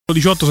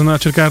18, se andate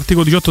a cercare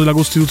l'articolo 18 della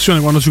Costituzione,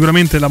 quando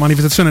sicuramente la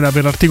manifestazione era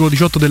per l'articolo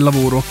 18 del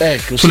lavoro,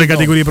 sulle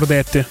categorie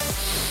protette.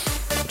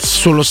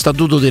 Sullo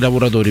statuto dei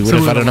lavoratori,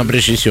 vorrei fare una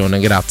precisione,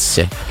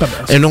 grazie.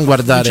 Vabbè, e non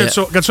guardare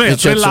canzone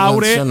 3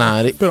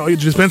 lauree, però io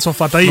giurisprudenza ho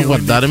fatta io. Non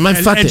guardare, ma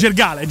infatti è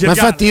gergale, ma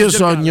infatti io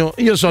sogno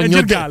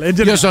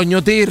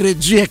te in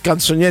regia e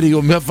canzonieri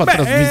con me a fare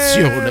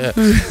trasmissione.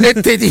 E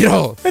te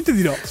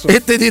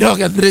dirò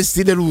che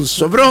andresti de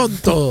lusso.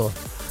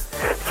 Pronto?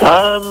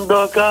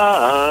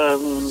 Sandokan,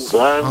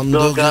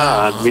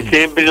 mi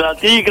sembri la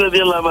tigre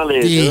della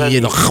Malesia.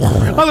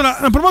 Allora,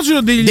 a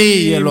proposito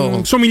degli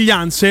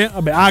somiglianze,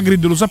 vabbè,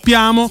 Hagrid lo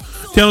sappiamo,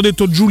 ti hanno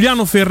detto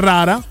Giuliano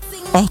Ferrara,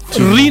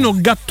 ottimo. Rino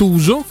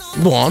Gattuso,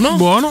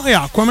 buono, e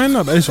Aquaman,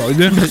 vabbè, le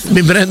solite.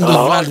 Mi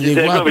prendo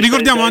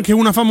ricordiamo anche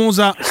una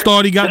famosa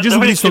storica, Gesù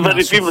Cristo.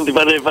 Fare film, ti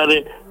farei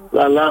fare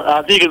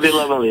la tigre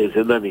della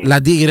Malesia, Danilo. La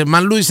tigre, ma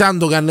lui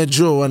Sandokan è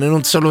giovane,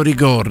 non se lo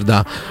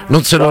ricorda.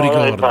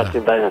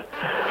 Infatti,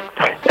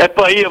 e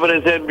poi io per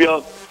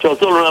esempio ho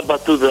solo una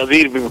battuta da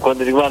dirvi per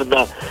quanto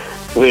riguarda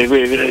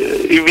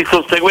vi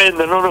sto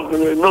seguendo,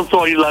 non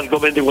so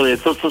l'argomento qual è,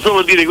 sto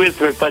solo dire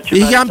questo per farci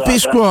i campi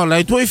scuola,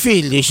 i tuoi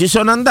figli ci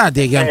sono andati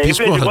ai campi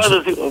scuola.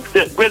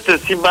 Questo è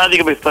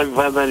simpatico per farmi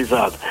fare una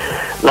risata.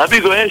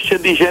 L'amico esce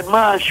e dice è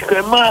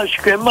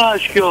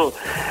maschio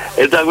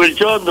e da quel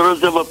giorno non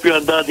siamo più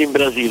andati in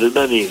Brasile,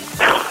 Danilo.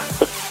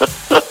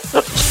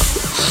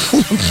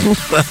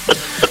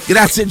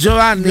 Grazie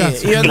Giovanni.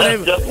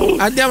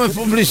 Andiamo in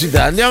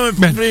pubblicità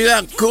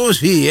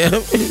così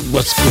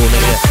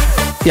Guascone.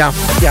 Andiamo.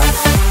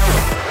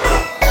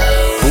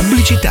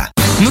 Pubblicità.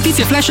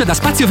 Notizie flash da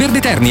Spazio Verde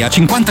Terni. A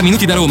 50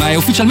 minuti da Roma è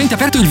ufficialmente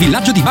aperto il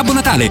villaggio di Babbo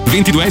Natale,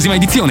 22esima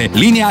edizione.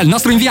 Linea al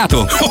nostro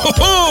inviato.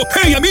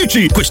 Ehi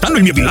amici, quest'anno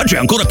il mio villaggio è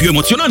ancora più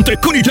emozionante,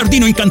 con il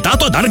giardino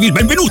incantato a darvi il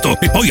benvenuto.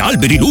 E poi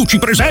alberi, luci,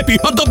 presepi,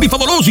 addobbi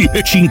favolosi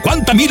e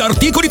 50.000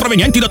 articoli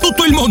provenienti da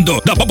tutto il mondo.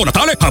 Da Babbo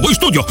Natale a voi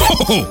studio.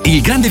 Il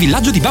grande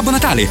villaggio di Babbo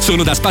Natale,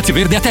 solo da Spazio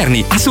Verde a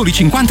Terni, a soli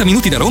 50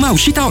 minuti da Roma,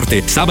 uscita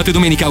Orte. Sabato e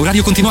domenica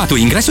orario continuato,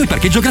 ingresso e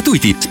parcheggio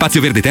gratuiti.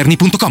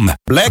 spazioverdeterni.com.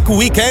 Black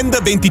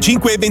Weekend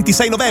 25 e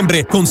 26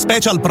 novembre con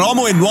special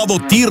promo e nuovo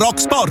T-Rock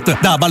Sport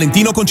da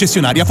Valentino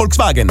concessionaria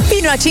Volkswagen.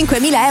 Fino a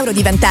 5.000 euro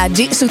di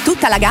vantaggi su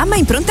tutta la gamma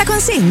in pronta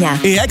consegna.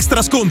 E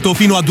extra sconto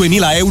fino a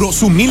 2.000 euro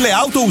su 1.000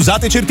 auto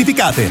usate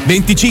certificate.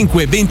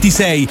 25 e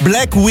 26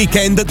 Black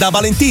Weekend da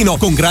Valentino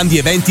con grandi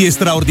eventi e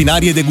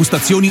straordinarie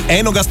degustazioni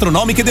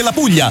enogastronomiche della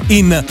Puglia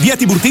in via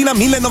Tiburtina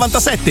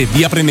 1097,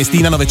 via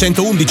Prenestina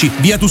 911,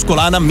 via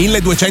Tuscolana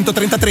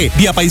 1233,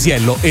 via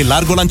Paisiello e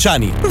Largo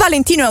Lanciani.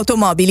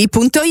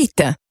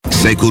 ValentinoAutomobili.it.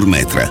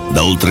 Securmetra.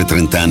 Da oltre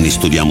 30 anni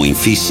studiamo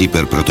infissi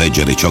per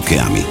proteggere ciò che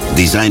ami.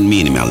 Design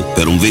minimal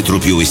per un vetro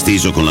più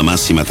esteso con la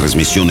massima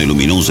trasmissione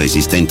luminosa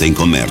esistente in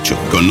commercio.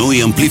 Con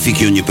noi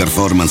amplifichi ogni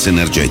performance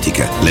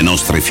energetica. Le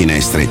nostre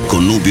finestre,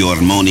 connubio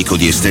armonico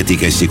di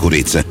estetica e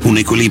sicurezza. Un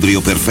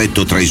equilibrio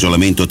perfetto tra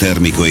isolamento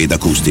termico ed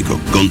acustico.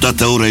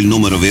 Contatta ora il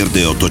numero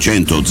verde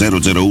 800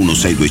 001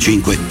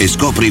 625 e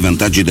scopri i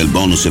vantaggi del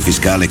bonus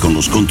fiscale con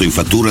lo sconto in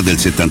fattura del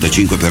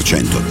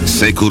 75%.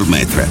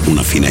 Securmetra,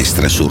 una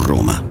finestra su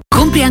Roma.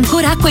 Compri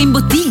ancora acqua in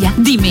bottiglia?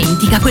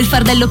 Dimentica quel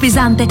fardello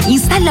pesante.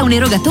 Installa un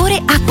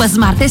erogatore Acqua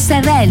Smart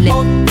SRL.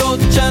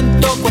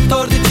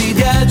 814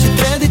 10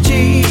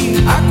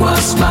 13. Acqua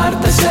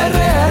Smart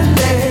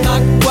SRL.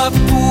 Acqua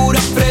pura,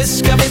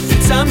 fresca,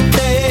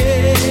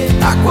 frizzante.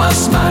 Acqua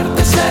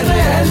Smart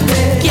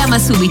SRL. Chiama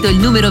subito il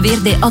numero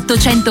verde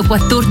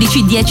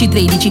 814 10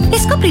 13 e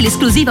scopri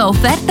l'esclusiva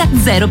offerta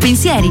Zero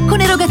Pensieri. Con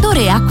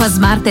erogatore Acqua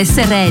Smart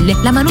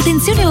SRL la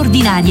manutenzione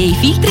ordinaria e i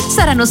filtri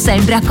saranno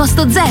sempre a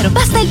costo zero.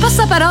 Basta il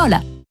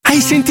passaparola. Hai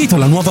sentito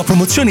la nuova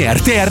promozione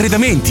Arte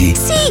Arredamenti?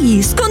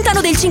 Sì,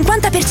 scontano del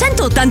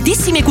 50%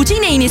 tantissime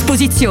cucine in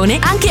esposizione,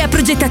 anche a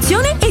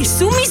progettazione e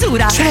su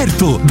misura.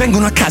 Certo,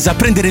 vengono a casa a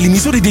prendere le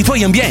misure dei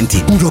tuoi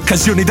ambienti.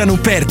 Un'occasione da non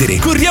perdere.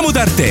 Corriamo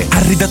da Arte.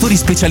 Arredatori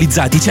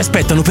specializzati ci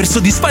aspettano per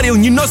soddisfare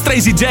ogni nostra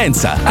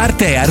esigenza.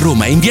 Arte a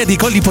Roma in via dei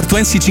Colli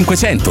Portuensi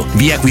 500,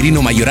 via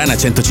Quirino Maiorana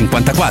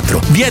 154,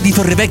 via di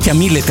Torrevecchia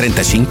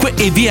 1035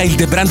 e via Il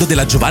Debrando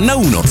della Giovanna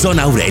 1,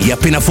 zona Aurelia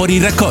appena fuori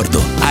il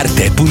raccordo.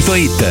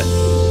 Arte.it.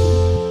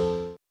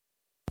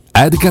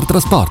 Edgar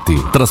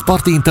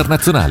Trasporti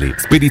internazionali,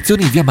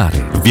 spedizioni via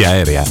mare, via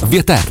aerea,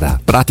 via terra,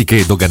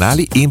 pratiche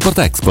doganali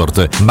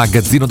import-export,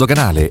 magazzino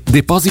doganale,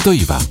 deposito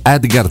IVA.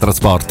 Edgar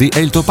Trasporti è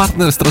il tuo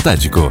partner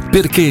strategico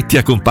perché ti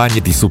accompagna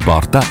e ti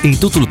supporta in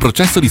tutto il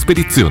processo di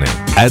spedizione.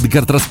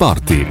 Edgar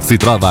Trasporti si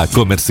trova a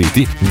Commerce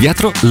City,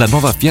 dietro la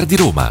nuova Fiera di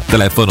Roma.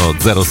 Telefono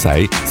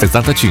 06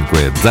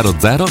 65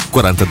 00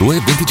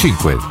 42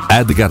 25.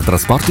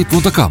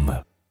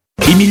 edgartrasporti.com.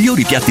 I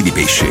migliori piatti di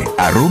pesce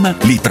a Roma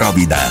li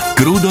trovi da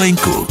Crudo &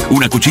 Co.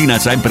 Una cucina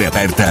sempre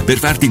aperta per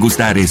farti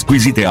gustare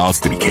squisite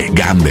ostriche,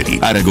 gamberi,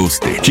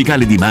 aragoste,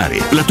 cicale di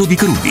mare, plateau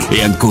crudi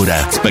e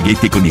ancora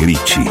spaghetti con i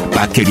ricci,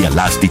 paccheri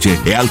all'astice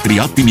e altri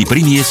ottimi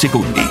primi e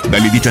secondi.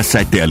 Dalle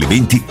 17 alle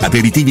 20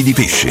 aperitivi di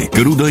pesce.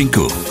 Crudo &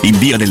 Co. In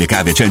via delle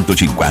Cave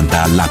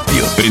 150 a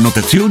Lappio.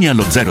 Prenotazioni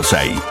allo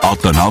 06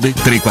 89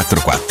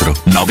 344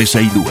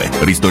 962.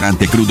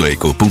 Ristorante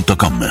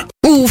crudoeco.com.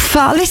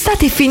 Uffa,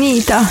 l'estate è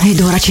finita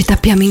ed ora ci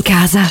tappiamo in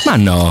casa. Ma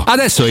no,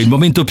 adesso è il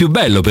momento più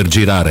bello per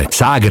girare.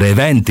 Sagre,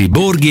 eventi,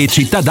 borghi e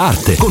città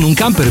d'arte. Con un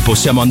camper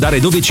possiamo andare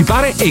dove ci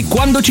pare e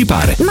quando ci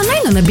pare. Ma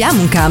noi non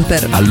abbiamo un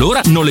camper.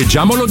 Allora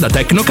noleggiamolo da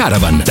Tecno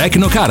Caravan.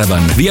 Tecno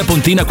Caravan, via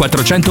Pontina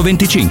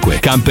 425.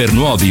 Camper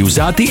nuovi,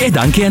 usati ed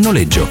anche a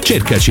noleggio.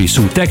 Cercaci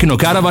su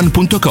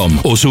tecnocaravan.com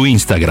o su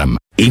Instagram.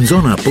 In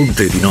zona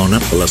Ponte di Nona,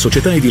 la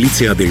società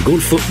edilizia del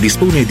Golfo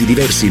dispone di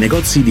diversi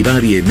negozi di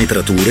varie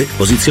metrature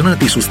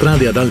posizionati su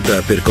strade ad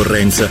alta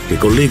percorrenza che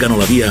collegano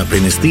la via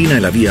Prenestina e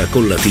la via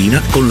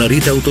Collatina con la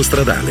rete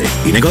autostradale.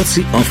 I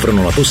negozi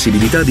offrono la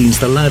possibilità di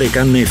installare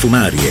canne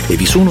fumarie e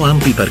vi sono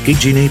ampi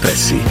parcheggi nei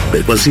pressi.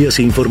 Per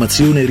qualsiasi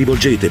informazione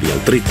rivolgetevi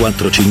al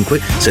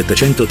 345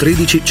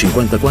 713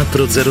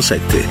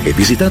 5407 e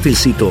visitate il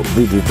sito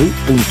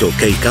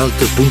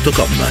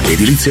www.keicalt.com.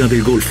 Edilizia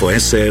del Golfo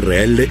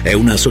SRL è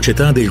una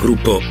società del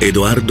gruppo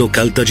Edoardo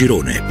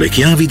Caltagirone. Le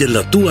chiavi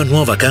della tua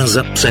nuova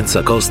casa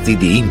senza costi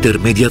di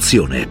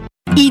intermediazione.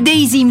 I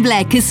Days in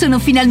Black sono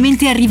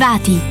finalmente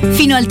arrivati.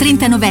 Fino al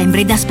 30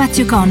 novembre da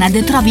Spazio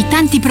Conad trovi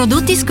tanti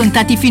prodotti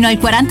scontati fino al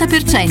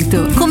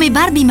 40%, come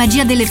Barbie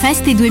Magia delle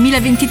Feste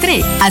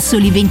 2023 a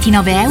soli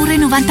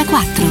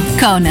 €29,94.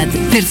 Conad,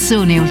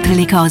 persone oltre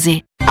le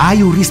cose.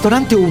 Hai un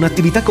ristorante o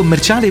un'attività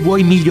commerciale e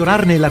vuoi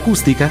migliorarne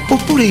l'acustica?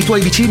 Oppure i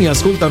tuoi vicini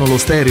ascoltano lo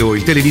stereo o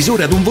il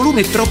televisore ad un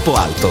volume troppo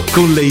alto?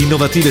 Con le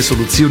innovative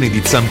soluzioni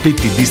di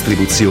Zampetti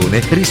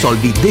Distribuzione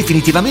risolvi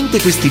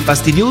definitivamente questi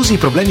fastidiosi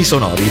problemi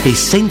sonori e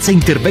senza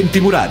interventi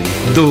murari.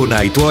 Dona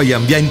ai tuoi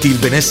ambienti il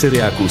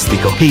benessere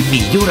acustico e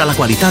migliora la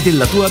qualità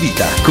della tua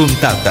vita.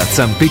 Contatta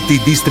Zampetti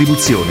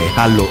Distribuzione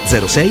allo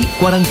 06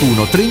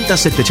 41 30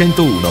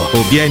 701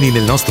 o vieni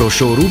nel nostro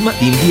showroom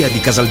in via di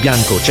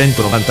Casalbianco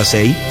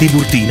 196,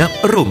 Tiburtina,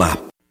 Roma.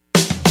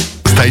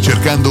 Stai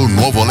cercando un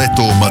nuovo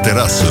letto o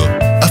materasso?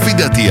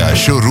 Affidati a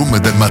Showroom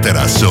del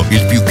Materasso,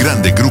 il più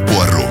grande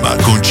gruppo a Roma,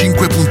 con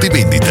 5 punti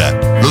vendita.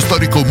 Lo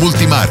storico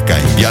multimarca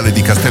in viale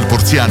di Castel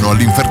Porziano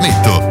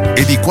all'Infernetto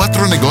e di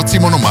 4 negozi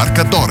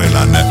monomarca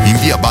Dorelan in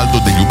via Baldo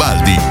degli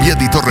Ubaldi, via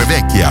di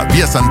Torrevecchia,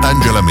 via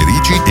Sant'Angela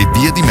Merici e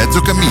via di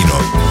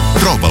Mezzocammino.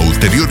 Trova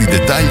ulteriori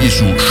dettagli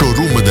su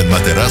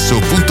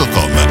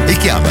showroomdelmaterasso.com e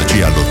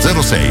chiamaci allo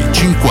 06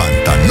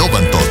 50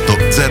 98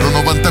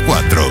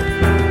 094.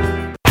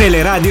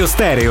 Teleradio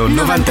Stereo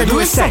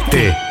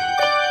 92.7.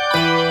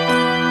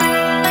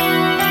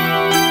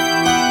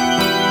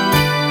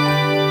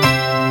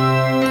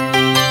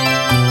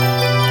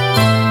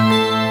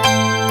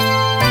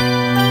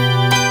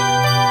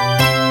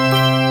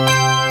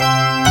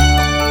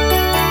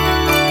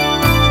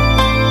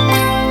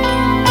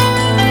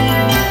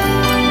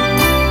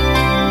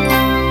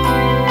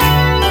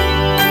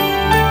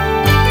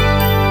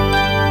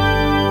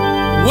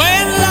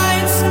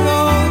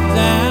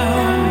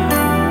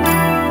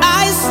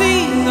 I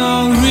see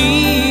no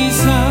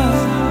reason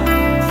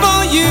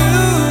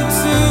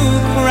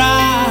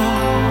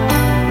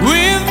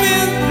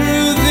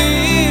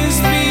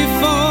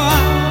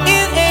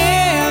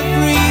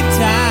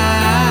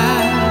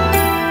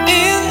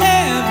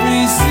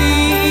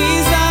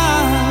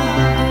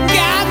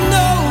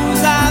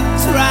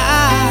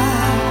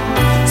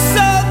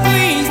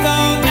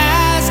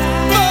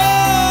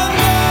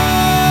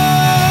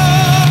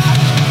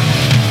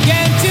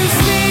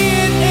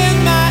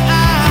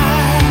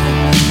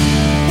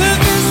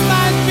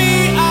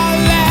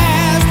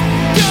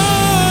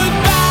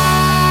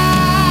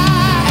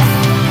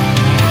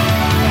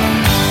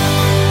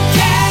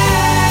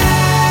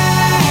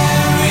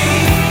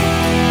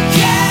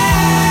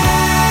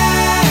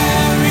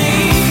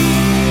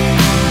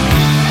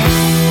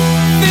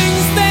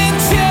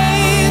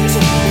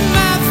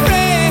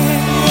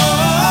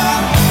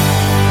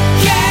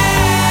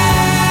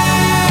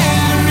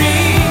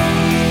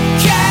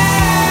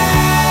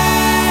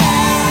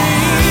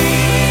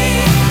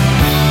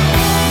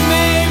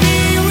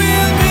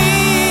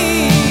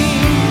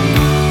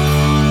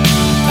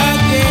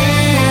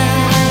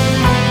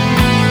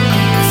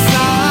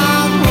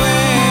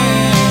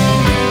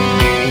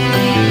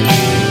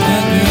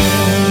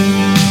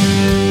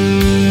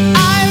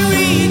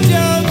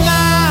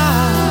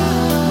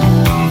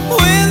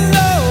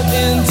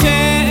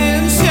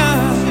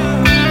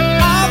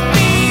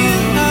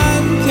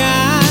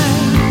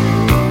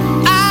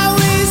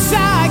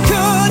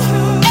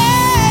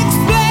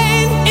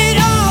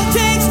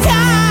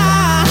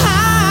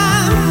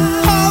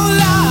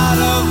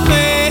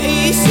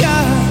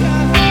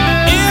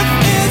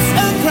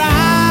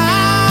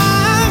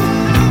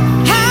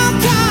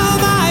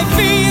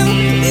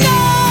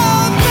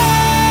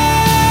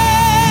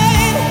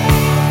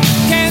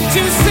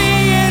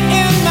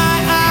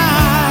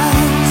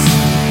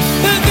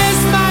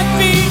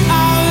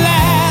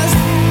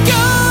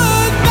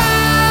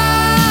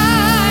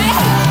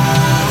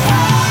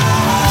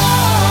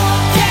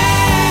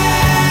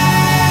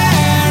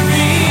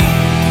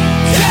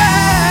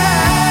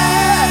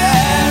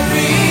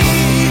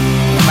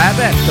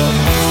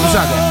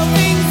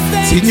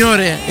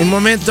Signore, il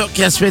momento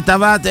che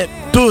aspettavate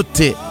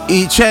tutti,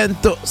 i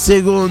 100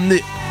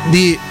 secondi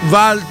di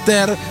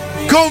Walter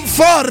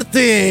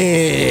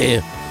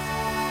Conforti.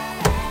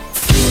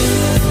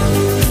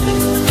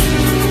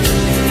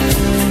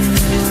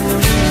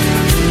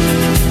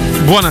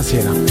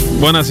 Buonasera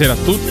a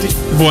tutti,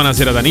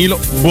 buonasera Danilo,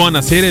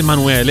 buonasera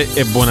Emanuele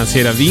e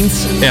buonasera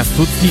Vince e a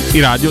tutti i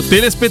radio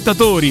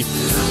telespettatori.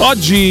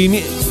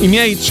 Oggi i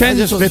miei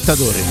 100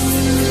 spettatori.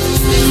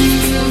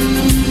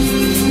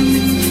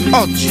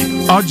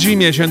 Oggi i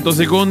miei 100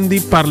 secondi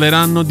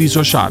parleranno di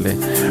sociale.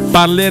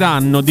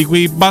 Parleranno di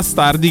quei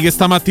bastardi che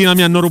stamattina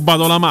mi hanno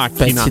rubato la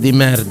macchina. Pezzi di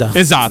merda.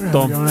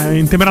 Esatto.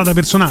 In temperata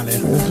personale.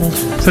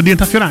 Sta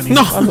diventando Fiorani.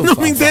 No, non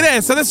mi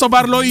interessa, adesso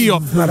parlo io.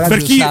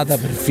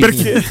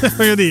 Perché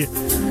voglio dire,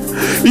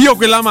 io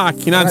quella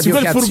macchina, anzi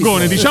quel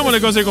furgone, diciamo le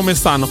cose come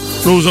stanno,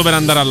 lo uso per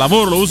andare al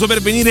lavoro, lo uso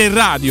per venire in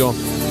radio.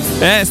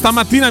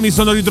 Stamattina mi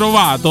sono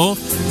ritrovato,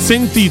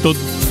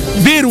 sentito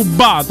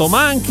derubato,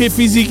 ma anche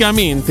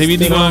fisicamente, vi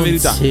dico la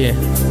verità. Sì.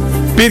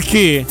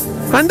 Perché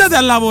andate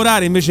a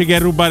lavorare invece che a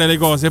rubare le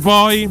cose,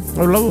 poi è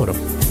un lavoro.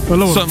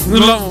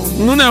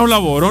 Non è un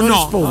lavoro, non no.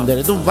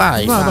 rispondere, tu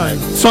vai.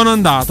 Sono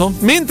andato,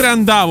 mentre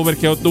andavo,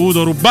 perché ho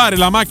dovuto rubare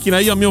la macchina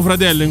io a mio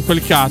fratello in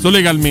quel caso,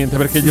 legalmente,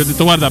 perché gli ho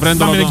detto guarda,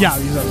 prendo le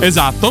chiavi.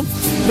 Esatto.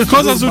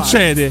 Cosa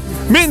succede?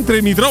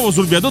 Mentre mi trovo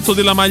sul viadotto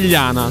della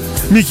Magliana,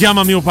 mi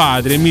chiama mio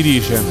padre e mi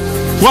dice: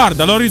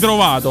 guarda, l'ho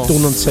ritrovato. Tu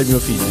non sei mio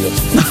figlio.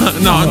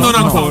 No, non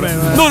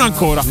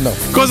ancora. No.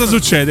 Cosa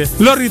succede?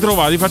 L'ho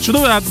ritrovato, gli faccio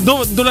dove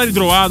l'hai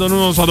ritrovato? Non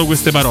ho usato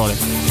queste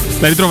parole.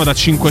 L'ha ritrovata a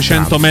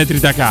 500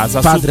 metri da casa.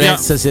 Padre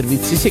ex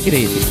servizi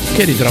segreti.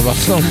 Che ritrova?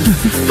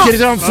 Che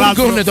ritrova un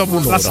furgone dopo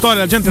un'ora. La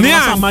storia la gente non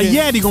la sa, ma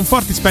ieri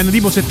Conforti spende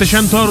tipo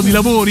 700 euro di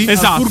lavori.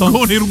 Esatto. Al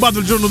furgone rubato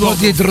il giorno dopo.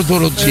 Di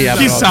trotologia.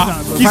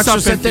 Chissà. Faccio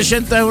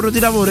 700 euro di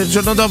lavoro e il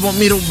giorno dopo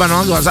mi rubano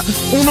una cosa.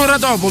 Un'ora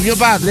dopo mio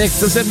padre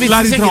ex servizi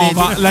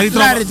la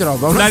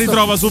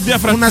ritrova su via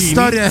Frattini. Una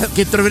storia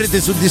che troverete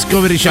su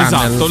Discovery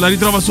Channel. Esatto, la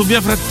ritrova su via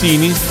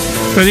Frattini.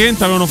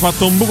 Praticamente avevano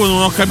fatto un buco,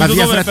 non ho capito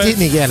dove. Ma via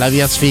Frattini che è la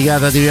via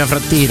sfigata di via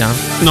Frattina?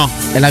 No.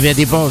 È la via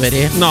dei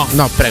poveri? No,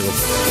 prego.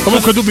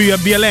 Comunque tu vivi a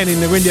via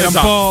Lenin, quindi era un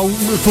po' un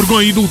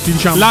furgone di tutti,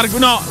 diciamo.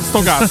 No,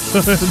 sto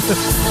cazzo.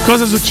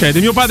 Cosa succede?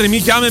 Mio padre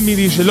mi chiama e mi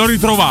dice: l'ho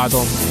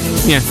ritrovato.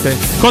 Niente.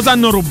 Cosa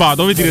hanno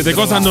rubato? Voi direte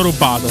cosa hanno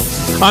rubato?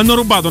 Hanno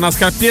rubato una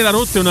scarpiera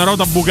rotta e una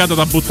ruota bucata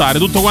da buttare,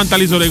 tutto quanto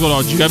all'isola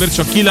ecologica.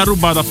 Perciò chi l'ha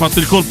rubato ha fatto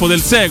il colpo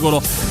del secolo.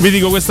 Vi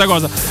dico questa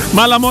cosa.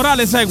 Ma la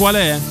morale sai qual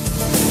è?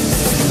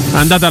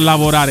 Andate a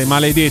lavorare,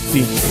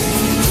 maledetti.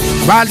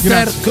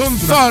 Walter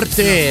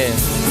Conforti.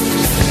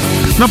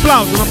 Un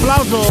applauso.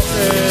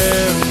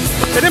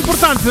 Ed è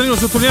importante, Danilo,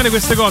 sottolineare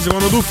queste cose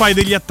quando tu fai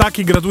degli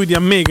attacchi gratuiti a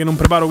me che non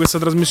preparo questa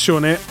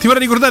trasmissione. Ti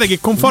vorrei ricordare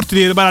che Conforti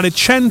deve preparare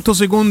 100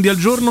 secondi al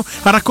giorno.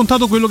 Ha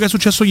raccontato quello che è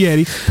successo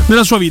ieri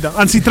nella sua vita,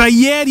 anzi tra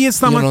ieri e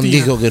stamattina. Io non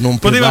dico che non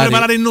poteva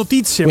preparare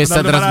notizie,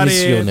 questa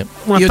trasmissione.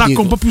 Un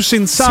attacco un po' più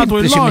sensato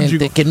e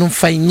logico. Che non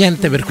fai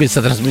niente per questa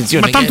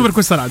trasmissione, ma tanto per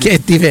questa radio. Che è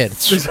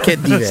diverso.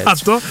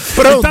 Esatto.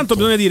 Intanto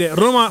bisogna dire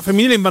Roma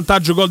femminile in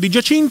vantaggio, gol di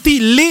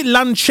Giacinti. Le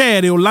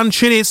lanciere o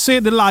lanceresse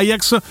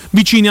dell'Ajax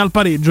vicine al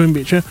pareggio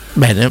invece.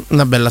 Bene,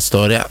 una bella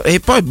storia.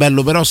 E poi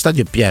bello però,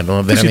 stadio è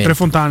pieno, veramente. Sì, Tre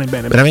Fontane,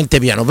 bene. Veramente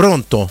pieno.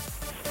 Pronto?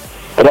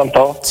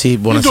 Pronto? Sì,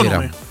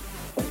 buonasera.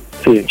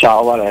 Sì,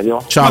 ciao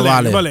Valerio. Ciao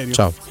Valerio.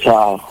 Ciao.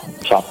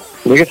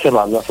 Di che si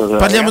parla stasera?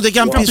 Parliamo dei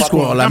campi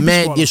scuola,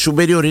 medie,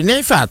 superiori. Ne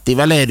hai fatti,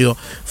 Valerio?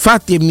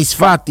 Fatti e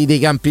misfatti dei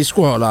campi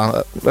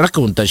scuola?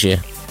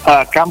 Raccontaci.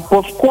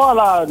 Campo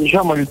scuola,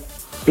 diciamo il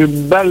più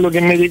bello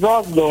che mi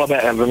ricordo,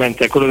 vabbè,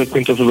 ovviamente è quello del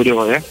quinto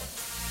superiore.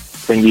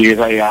 Quindi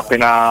sai,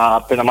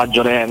 appena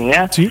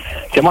maggiorenne, sì.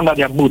 Siamo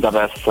andati a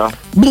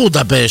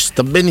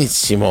Budapest,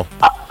 benissimo.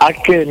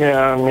 Anche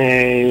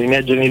i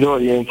miei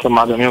genitori,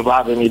 insomma, mio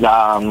padre mi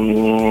dà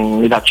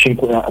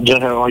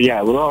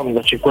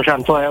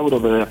 500 euro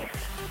per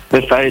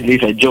stare lì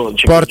 6 giorni.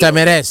 Porta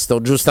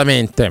Meresto,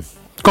 giustamente.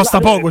 Costa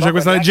poco, c'è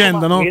questa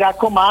leggenda, no? Mi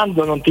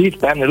raccomando, non ti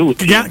spende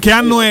tutti. Che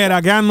anno era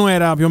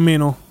più o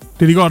meno?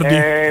 Ti ricordi?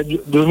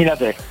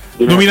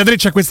 2003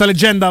 c'è questa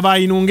leggenda,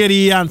 vai in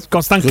Ungheria,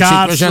 costa un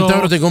cazzo, 500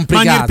 euro ti compri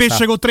mangi casa. il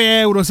pesce con 3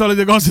 euro,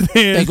 solite cose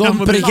ti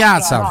compri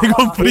casa.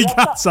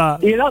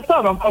 In realtà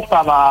non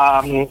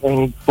costava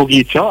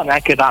pochissimo,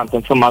 neanche tanto,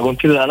 insomma,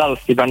 considera lo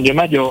stipendio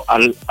medio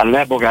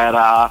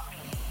all'epoca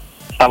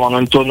stavano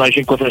intorno ai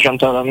 500-600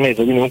 euro al mese,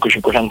 quindi comunque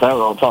 500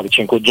 euro, non so, per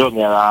 5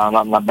 giorni era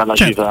una bella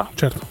cifra.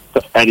 Certo.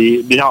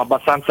 Eri, diciamo,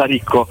 abbastanza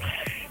ricco.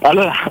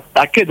 Allora,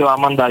 a che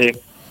dovevamo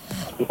andare?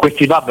 In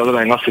questi pub,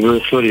 allora i nostri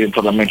professori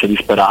totalmente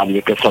disperati,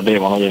 perché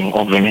sapevano che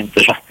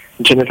ovviamente non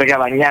ce ne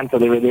fregava niente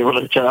di vedere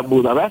quello che c'era a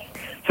Budapest,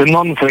 se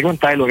non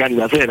frequentare i locali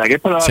da sera, che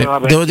però sì,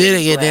 devo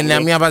dire che nella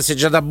mia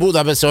passeggiata a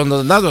Budapest sono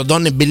andato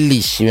donne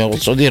bellissime,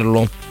 posso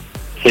dirlo?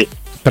 Sì,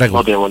 prego.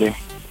 Notevoli,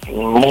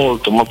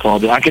 molto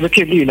notevoli, anche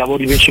perché lì i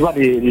lavori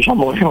principali,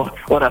 diciamo,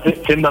 ora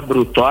sembra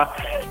brutto,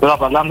 però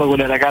parlando con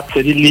le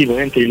ragazze di lì,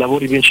 veramente i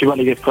lavori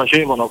principali che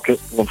facevano, che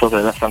non so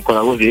se resta ancora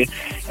così,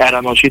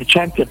 erano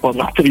circensi e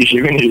pornatrici,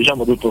 quindi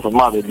diciamo tutto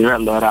sommato il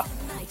livello era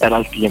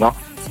altino.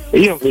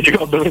 Io mi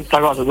ricordo questa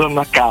cosa, torno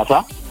a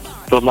casa,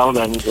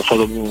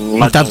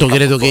 intanto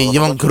credo che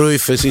Johan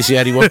Cruyff si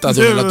sia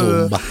rivoltato nella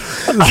tomba.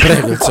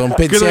 Prego, insomma, un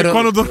pensiero.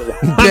 Quando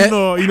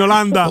torneranno in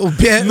Olanda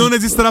non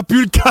esisterà più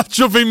il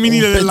calcio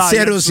femminile dell'Ajax.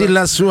 Pensiero sì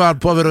lassù al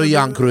povero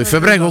Johan Cruyff.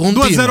 Prego,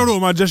 continua. 2-0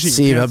 Roma, già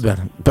 5. Sì, va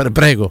bene.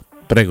 Prego.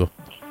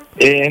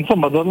 E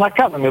insomma torno a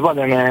casa e mio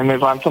padre mi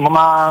fa insomma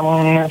ha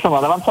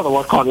avanzato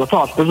qualcosa,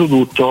 insomma ha speso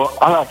tutto,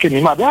 allora che mi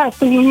madre ha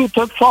speso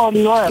tutto, è il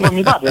solito, non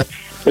mi pare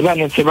mi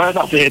prende il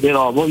separata sede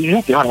dopo,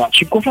 dice ma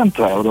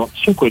 500 euro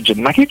 5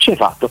 giorni, ma che ci hai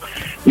fatto?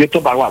 Gli ho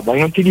detto guarda,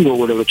 io non ti dico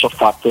quello che ci ho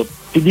fatto,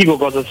 ti dico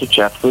cosa è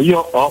successo, io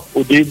ho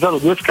utilizzato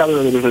 2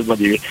 scatole dei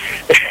preservativi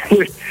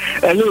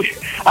e lui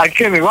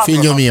anche mi guarda,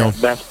 figlio mio,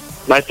 l'ha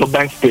detto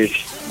ben spesi,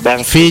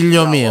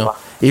 figlio mio.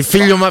 Il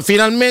figlio, ma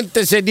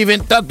finalmente sei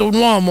diventato un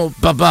uomo,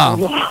 papà.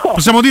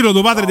 Possiamo dirlo,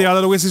 tuo padre ti ha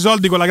dato questi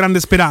soldi con la grande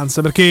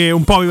speranza, perché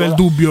un po' aveva il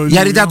dubbio. Gli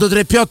ha ridato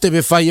 3 piotte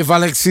per fargli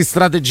fare l'exit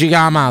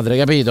strategica alla madre,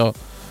 capito?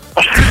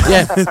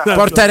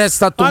 Porta e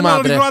resta a tua madre.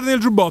 Non ritrovate nel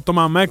giubbotto,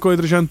 mamma, ecco i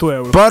 300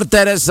 euro.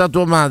 Porta e resta a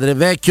tua madre,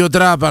 vecchio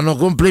trapano,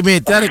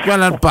 complimenti. Dare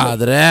quella al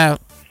padre,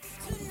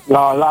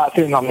 No,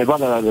 mio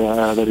padre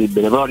era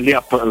terribile, però lì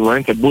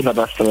probabilmente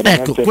Budapest.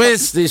 Ecco,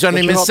 questi sono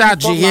i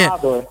messaggi che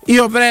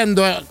io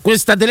prendo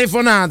questa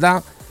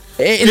telefonata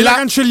e la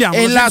cancelliamo,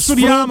 e la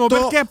censuriamo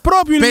perché è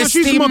proprio il per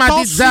macismo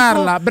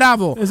stigmatizzarla. tossico.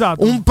 Bravo,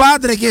 esatto. Un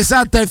padre che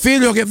esalta il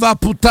figlio che va a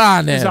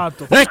puttane.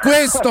 Esatto. È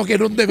questo che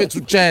non deve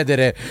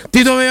succedere.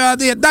 Ti doveva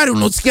dare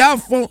uno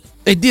schiaffo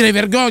e dire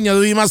vergogna,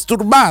 dovevi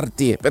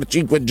masturbarti per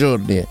 5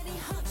 giorni.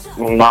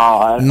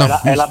 No.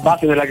 È la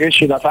base della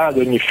crescita sana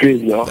di ogni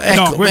figlio.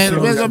 Ecco,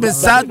 questo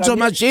messaggio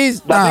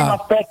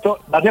macista.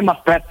 Da te mi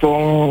aspetto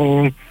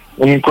un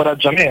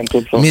incoraggiamento,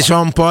 insomma. Mi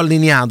sono un po'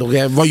 allineato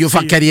che voglio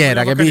fare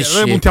carriera, capisci?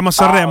 Noi puntiamo a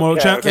Sanremo,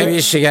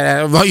 capisci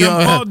che voglio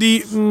un po'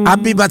 di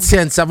abbi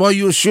pazienza,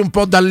 voglio uscire un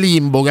po' dal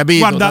limbo,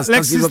 capito? Guarda,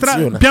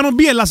 piano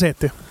B è la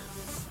 7.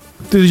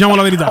 Ti diciamo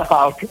la verità.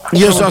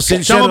 Io so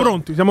sincero, siamo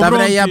pronti.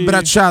 T'avrei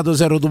abbracciato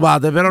se ero tuo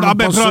padre, però non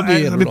posso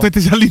dirlo. Detto che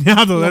ti sei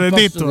allineato,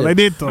 l'hai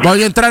detto.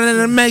 Voglio entrare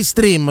nel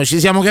mainstream, ci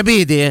siamo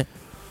capiti?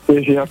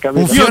 Sì, ho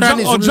capito. Un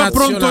Fiorani ho già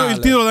pronto il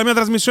titolo della mia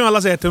trasmissione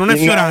alla 7, non è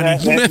Fiorani.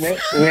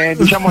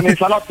 Diciamo nei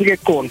salotti che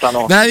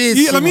contano. La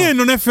mia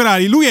non è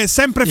Fiorani, lui è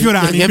sempre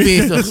Fiorani.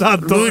 Capito?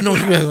 Esatto. Lui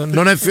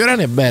non è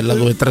Fiorani, è bella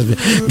come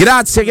trasmissione.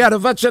 Grazie caro,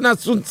 faccia un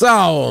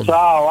assunzao.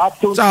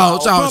 Ciao.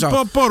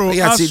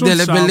 Ragazzi,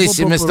 delle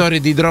bellissime storie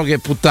di droghe e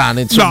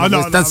puttane, insomma,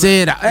 questa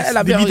sera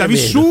di vita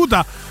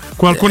vissuta.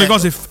 Con alcune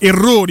cose,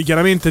 errori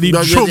chiaramente di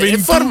gioventù. Il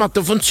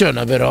format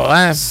funziona però,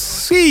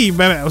 Sì,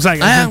 lo sai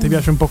che a la gente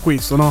piace un po'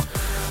 questo, no?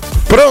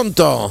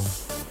 Pronto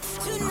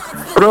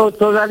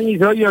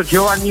Danilo, io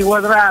Giovanni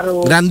Quadraro.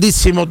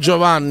 Grandissimo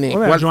Giovanni.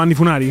 Giovanni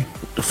Funari?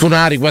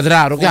 Funari,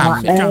 Quadraro,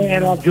 cambia.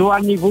 Era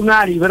Giovanni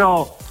Funari,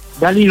 però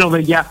Danilo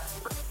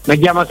mi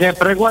chiama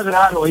sempre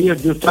Quadraro e io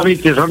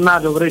giustamente sono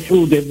nato,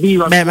 cresciuto e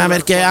vivo. Ma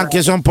perché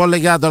anche sono un po'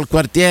 legato al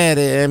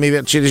quartiere, mi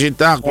piace di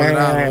città,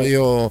 Quadraro,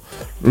 io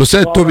lo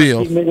sento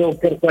mio.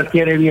 Il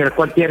quartiere mio, il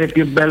quartiere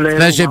più bello.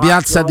 Invece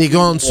Piazza dei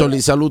Consoli,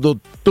 saluto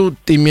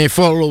tutti i miei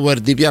follower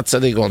di Piazza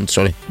dei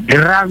Consoli.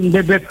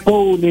 Grande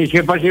Peppone,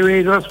 ci facevi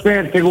le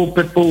trasferte con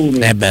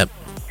Peppone.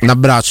 Un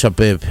abbraccio a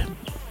Peppe.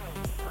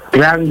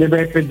 Grande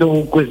Peppe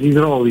dovunque si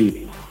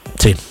trovi.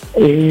 Sì.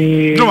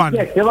 Giovanni.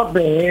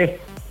 Vabbè.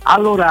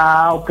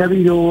 Allora ho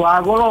capito a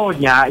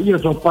Cologna, io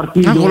sono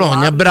partito a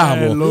Cologna,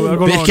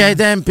 bravo, perché ai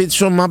tempi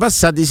insomma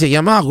passati si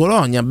chiamava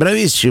Cologna,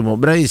 bravissimo.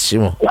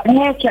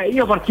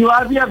 Io partivo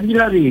alla via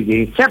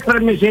Villarete, sempre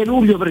il mese di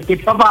luglio, perché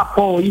papà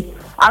poi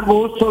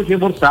agosto ci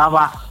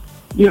portava,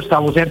 io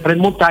stavo sempre in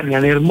montagna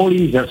nel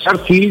Molise, al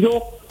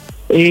Sarcito,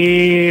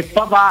 e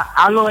papà,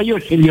 allora io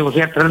sceglievo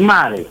sempre il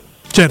mare.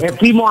 Certo. E il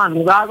primo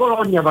anno da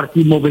Cologna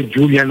partimmo per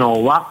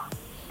Giulianova,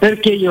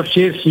 perché io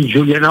scelsi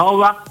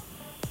Giulianova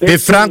per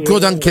Franco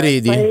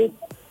Tancredi.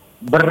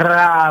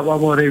 Bravo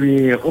amore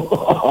mio.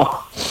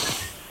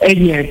 E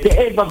niente,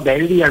 e vabbè,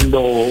 lì andò,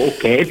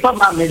 ok, e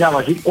papà mi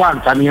dava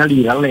 50.000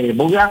 lire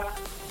all'epoca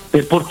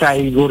per portare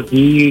i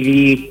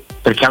cortili,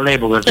 perché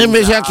all'epoca e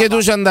invece anche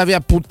tu ci andavi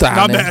a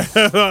puttane.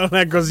 Vabbè, non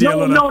è così. No,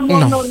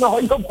 allora. no,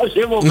 io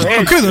facevo bene.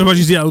 Non credo che poi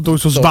ci sia tutto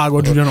questo svago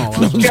a Giulianova.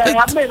 A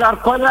me dal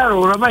Quadraro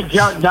ormai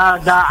già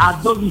a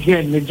 12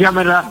 anni già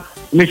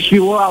mi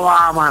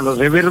scivolava la mano,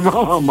 se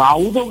fermavo, ma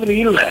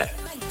autogrill.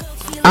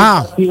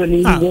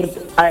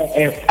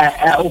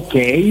 Ok,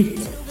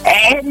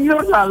 e mi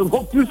ho dato un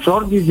po' più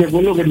soldi di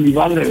quello che mio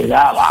padre mi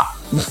dava.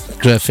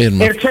 Cioè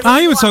fermo. Io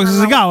pensavo che si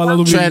segava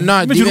la Cioè no,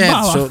 è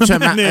diverso.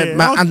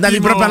 Ma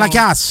andavi proprio alla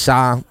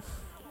cassa?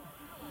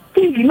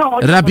 Sì, no.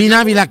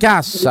 Rapinavi la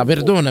cassa,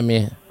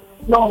 perdonami.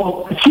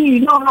 No,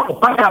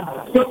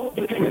 pagavo.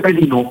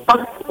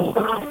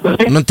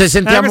 Non ti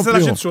sentiamo più. La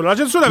censura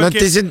perché... Non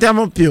ti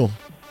sentiamo più.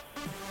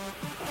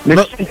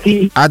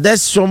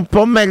 Adesso un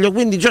po' meglio,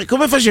 quindi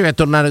come facevi a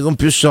tornare con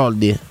più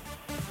soldi?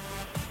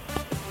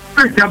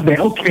 Vabbè,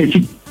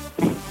 ok.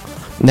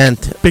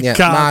 Niente.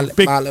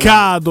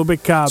 Peccato.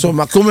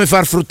 Insomma, come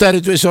far fruttare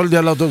i tuoi soldi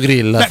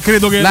all'autogrill? Beh,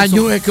 credo che la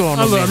New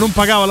Economy. Allora, non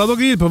pagava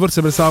l'autogrill, poi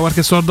forse prestava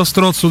qualche soldo a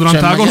strozzo durante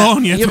la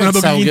colonia. Io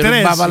pensavo che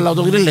rubava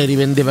all'autogrill e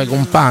rivendeva ai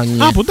compagni.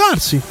 Ah, può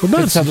darsi. Ho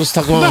pensato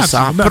sta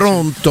cosa.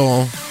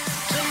 Pronto,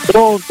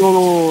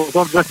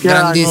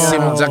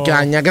 grandissimo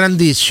Zaccagna,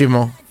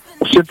 grandissimo.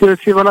 Se ti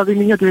avessi parlato di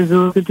Mignati mi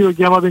sono sentito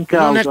chiamato in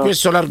causa. Non è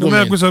questo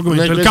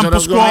l'argomento. Il campo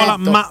scuola,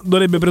 ma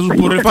dovrebbe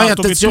presupporre il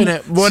fatto che tu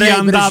sia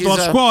andato a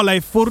scuola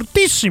e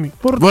fortissimi.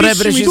 Vorrei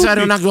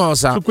precisare una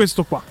cosa su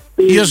questo qua.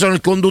 Io sono il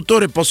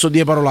conduttore e posso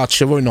dire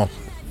parolacce, voi no.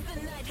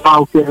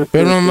 Okay.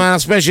 Per una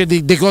specie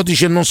di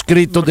codice non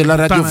scritto della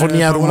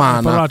radiofonia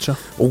romana.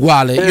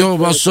 Uguale, io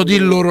posso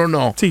dire loro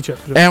no. Sì,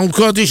 certo. È un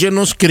codice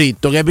non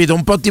scritto, capito?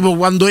 Un po' tipo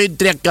quando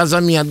entri a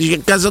casa mia, dici a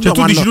casa tua.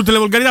 Tu dici tutte le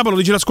volgarità, poi lo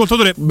dice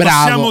l'ascoltatore.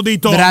 Passiamo dei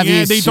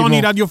toni, dei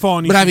toni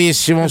radiofonici.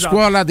 Bravissimo, esatto.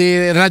 Scuola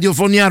di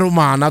radiofonia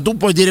romana. Tu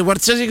puoi dire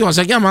qualsiasi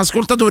cosa, chiama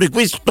ascoltatore,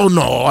 questo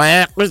no,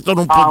 questo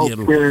non puoi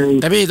dirlo.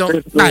 Capito?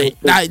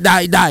 Perfetto.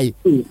 Dai.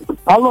 Sì.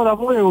 Allora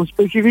volevo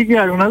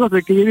specificare una cosa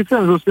che ieri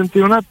sera mi sono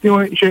sentito un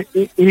attimo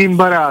in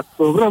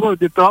imbarazzo, però poi ho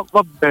detto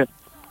vabbè,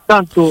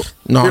 tanto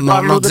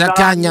no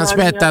Zaccagna,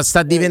 aspetta,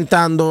 sta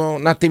diventando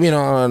un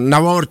attimino, una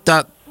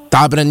volta te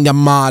la prendi a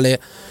male,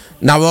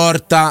 una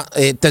volta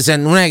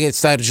non è che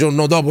stai il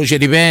giorno dopo ci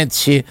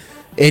ripensi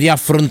e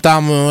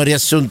riaffrontiamo il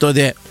riassunto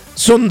di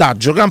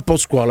sondaggio campo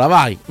scuola,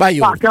 vai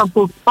guarda,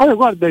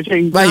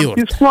 in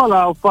campi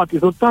scuola ho fatti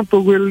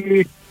soltanto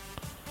quelli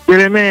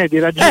delle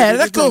medie.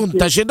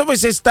 Raccontaci dove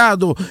sei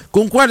stato,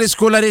 con quale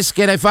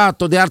scolaresche l'hai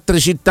fatto, di altre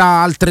città,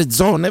 altre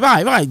zone,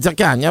 vai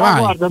Zaccagna, vai.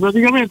 Guarda,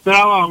 praticamente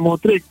eravamo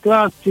 3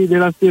 classi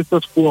della stessa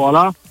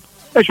scuola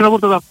e ce l'ha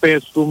portata a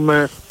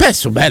Pestum,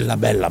 bella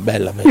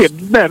sì,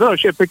 però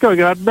peccato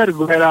che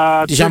l'albergo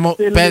era diciamo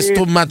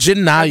Pestum a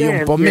gennaio,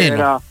 un po'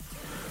 meno.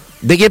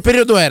 Di che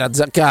periodo era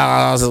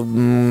Zaccagna?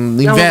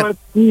 Siamo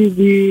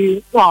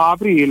partiti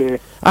aprile.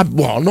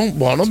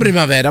 Buono,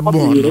 primavera,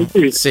 aprile,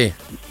 buono sì.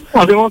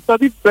 No, siamo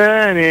stati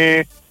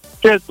bene,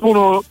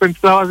 uno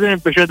pensava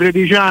sempre,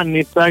 13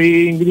 anni,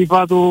 stai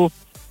ingrifato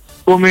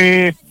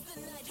come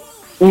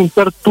un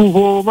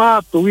tartufo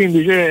matto,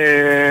 quindi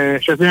c'è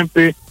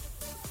sempre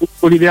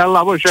quell'idea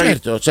là, poi c'è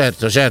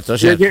certo.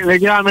 le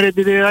camere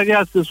delle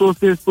ragazze sullo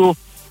stesso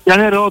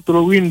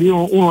pianerottolo, quindi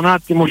uno un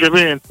attimo ci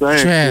pensa.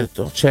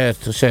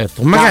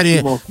 Certo. Magari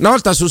una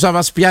volta si usava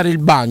a spiare il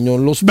bagno,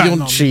 lo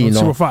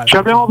spioncino. Ci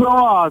abbiamo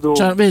provato.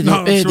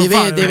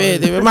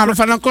 Vedi, ma lo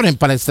fanno ancora in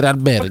palestre e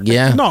alberghi,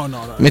 No.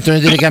 Mettono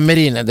delle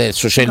camerine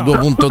adesso, c'è il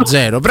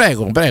 2.0.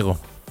 Prego.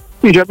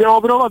 Sì, ci abbiamo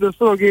provato, è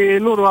solo che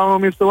loro avevano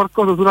messo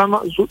qualcosa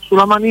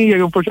sulla maniglia che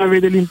non faceva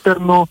vedere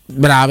l'interno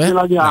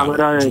della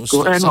camera.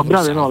 Ecco.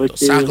 Brave no,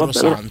 perché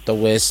sacrosanto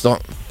questo.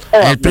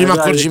 È il primo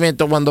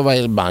accorgimento quando vai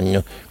al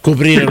bagno,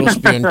 coprire lo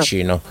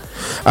spioncino.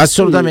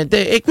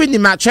 Assolutamente. E quindi,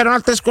 ma c'erano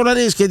altre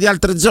scolaresche di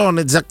altre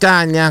zone,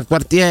 Zaccagna,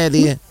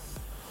 quartieri?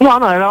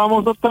 No,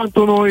 eravamo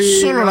soltanto noi.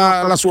 Solo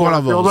la scuola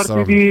vostra.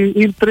 Siamo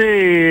partiti in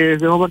 3,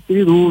 siamo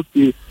partiti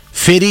tutti.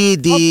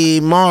 Feriti,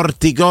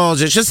 morti,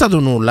 cose, c'è stato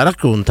nulla?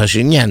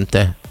 Raccontaci,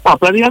 niente. No,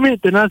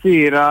 praticamente una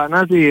sera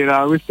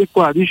queste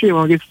qua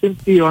dicevano che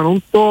sentivano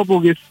un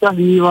topo che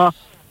saliva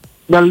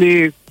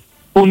dalle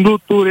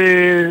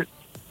condutture,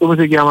 come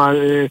si chiama?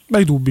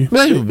 Dai tubi.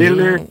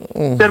 Del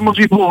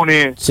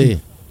termosifone. Sì.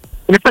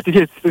 In effetti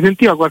si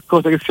sentiva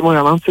qualcosa che si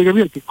muoveva, ma non si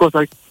capiva che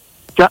cosa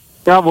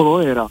cavolo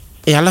era.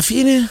 E alla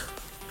fine?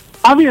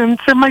 Non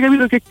si è mai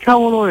capito che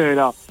cavolo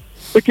era,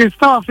 perché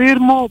stava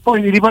fermo,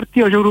 poi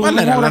ripartiva. Qual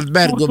era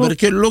l'albergo?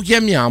 Perché lo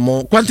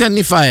chiamiamo? Quanti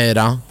anni fa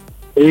era?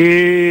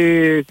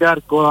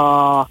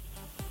 Calcola,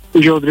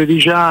 dicevo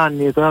 13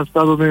 anni, sarà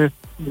stato nel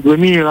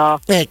 2000.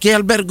 Che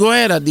albergo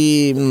era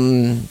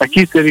di... A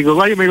chi te dico?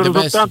 Ma io mi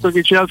ricordo soltanto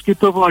che c'era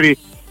scritto fuori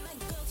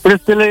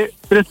 3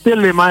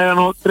 stelle, ma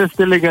erano 3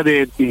 stelle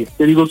cadenti.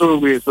 Ti dico solo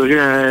questo.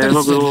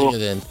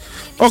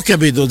 Ho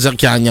capito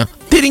Zaccagna.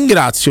 Ti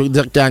ringrazio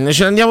Zaccagna,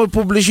 ce ne andiamo in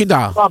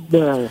pubblicità. Va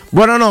bene.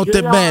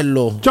 Buonanotte,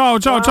 bello. Ciao.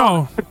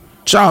 Ciao,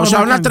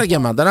 un'altra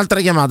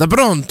chiamata.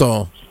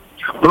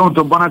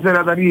 Pronto,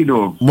 buonasera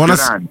Danilo.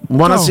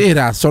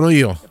 Buonasera, sono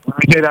io.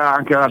 Buonasera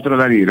anche l'altro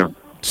Danilo.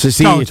 Sì,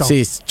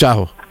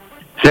 ciao.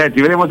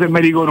 Senti, vediamo se mi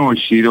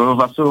riconosci, devo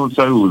fare solo un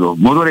saluto.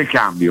 Motore e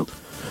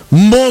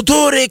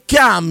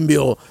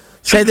cambio.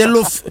 Sei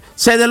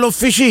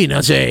dell'officina,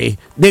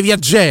 di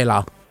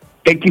Viagela.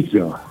 E chi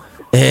sono?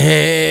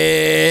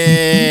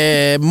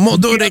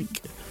 Motore.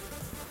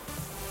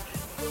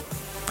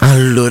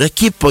 Allora,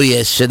 chi poi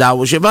esce da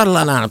voce?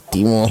 Parla un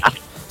attimo.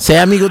 Sei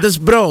amico di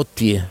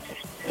Sbrotti?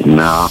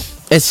 No.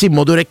 Sì,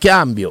 motore e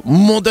cambio.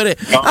 Motore.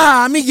 No.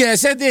 Ah, mica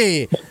sei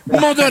te.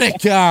 Motore e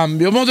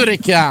cambio.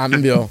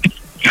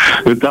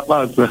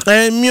 È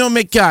il mio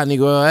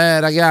meccanico,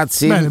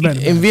 ragazzi.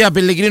 Bene. In via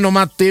Pellegrino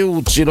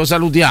Matteucci, lo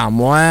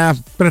salutiamo,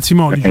 Prezzi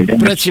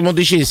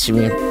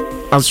modicissimi.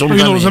 assolutamente.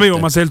 Io non lo sapevo,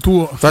 ma se è il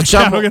tuo,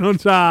 facciamo che non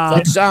c'ha...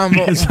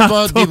 facciamo Esatto. un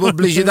po' di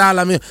pubblicità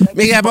alla mia.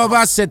 Michele, poi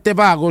passa e te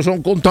pago, c'ho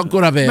un conto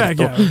ancora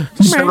aperto.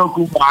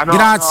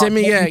 Grazie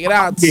Michele,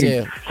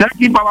 grazie.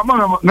 Senti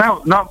papà,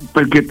 no,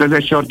 perché te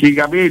sei sciolti i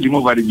capelli,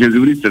 mo fare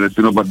Gesù Cristo e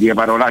tu non puoi dire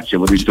parolacce,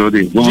 potresti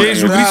dire.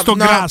 Gesù Cristo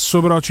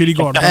grasso, però ci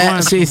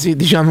ricorda. Sì,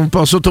 diciamo un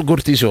po' sotto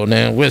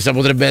cortisone, questa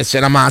potrebbe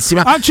essere la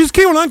massima. Ci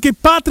scrivono anche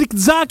Patrick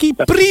Zachi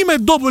prima e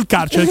dopo il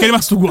carcere, che è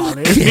rimasto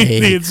uguale.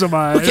 Quindi,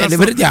 insomma, ne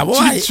prendiamo,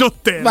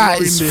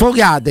 vai,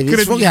 sfogatevi.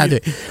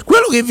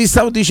 Quello che vi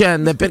stavo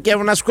dicendo è perché è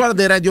una scuola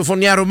di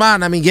radiofonia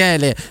romana,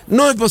 Michele.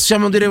 Noi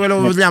possiamo dire quello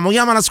che vogliamo.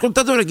 Chiama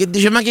l'ascoltatore che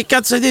dice: ma che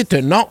cazzo hai detto?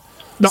 E no.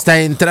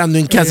 Stai entrando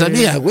in casa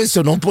mia,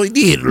 questo non puoi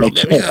dirlo.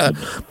 Un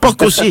po'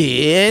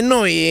 così, e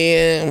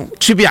noi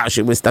ci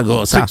piace questa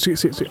cosa. Sì.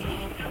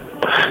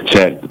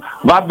 Certo.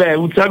 Vabbè,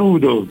 un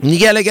saluto.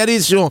 Michele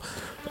carissimo,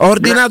 ho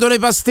ordinato le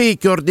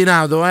pasticche,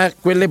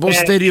 quelle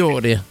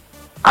posteriori.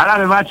 Allora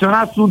ne faccio un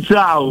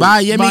assunzao.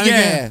 Vai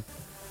Michele.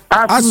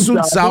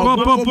 Assunzao.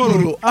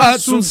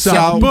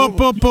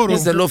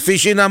 Questa è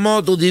l'officina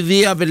moto di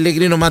via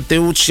Pellegrino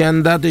Matteucci,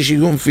 andateci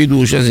con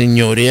fiducia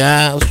signori,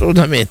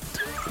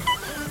 assolutamente.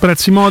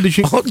 Prezzi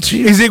modici,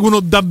 oggi eseguono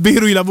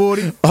davvero i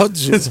lavori.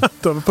 Oggi,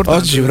 esatto,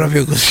 oggi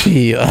proprio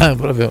così,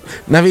 proprio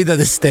una vita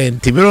di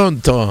stenti.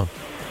 Pronto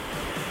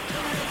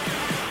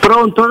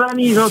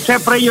Danilo,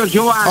 sempre io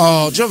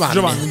Giovanni.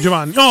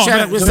 Giovanni.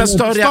 C'era questa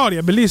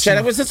storia bellissima.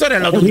 C'era questa storia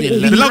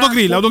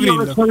all'autogrill.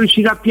 Io sono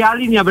riuscito a pigliare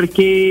la linea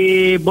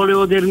perché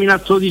volevo terminare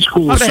il suo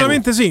discorso.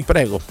 Assolutamente sì.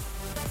 Prego.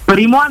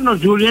 Primo anno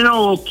Giuliano,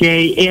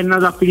 ok, è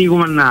andato a finire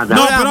come è nata.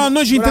 No, però a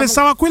noi ci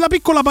interessava quella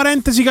piccola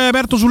parentesi che hai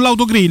aperto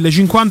sull'autogrill,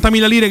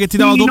 50.000 lire che ti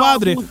dava tuo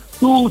padre.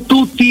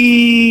 Tutti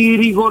i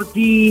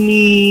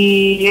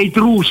ricordini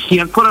etruschi,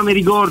 ancora mi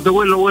ricordo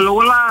quello,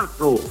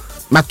 quell'altro.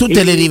 Ma tu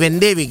te le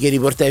rivendevi che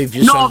riportavi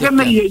più soldi?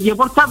 No, che gli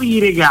portavi i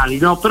regali,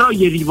 no, però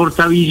gli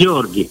riportavi i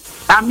soldi.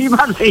 A mio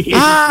padre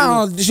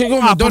dice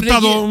come ha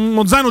portato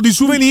uno zaino di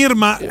souvenir,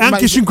 ma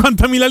anche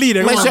 50.000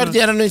 lire. Ma i soldi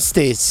erano gli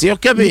stessi, ho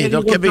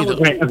capito.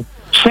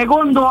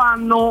 Secondo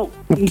anno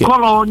in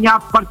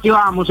Colonia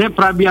partivamo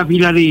sempre a via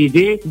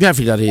Filarete.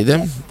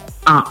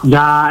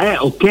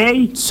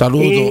 Ok.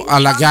 Saluto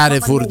alla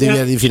Carrefour di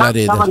via di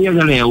Filarete. Santa Maria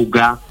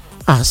dell'Euga.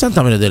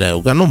 Santa Maria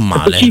dell'Euga, non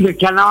male. Sì,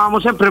 perché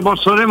andavamo sempre a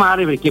Posto de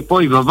Mare, perché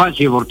poi papà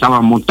ci portava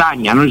a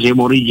montagna. Noi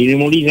siamo origine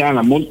molisana,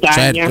 a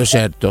montagna.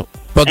 Certo.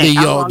 Un po' di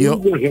iodio.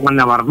 Che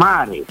andava al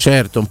mare.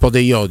 Certo, un po' di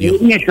iodio.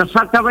 Niente, a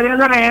Santa Maria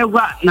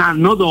dell'Euga, un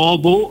anno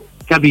dopo,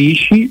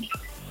 capisci?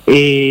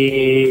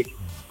 E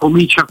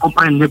comincia a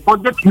comprendere un po'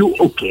 di più,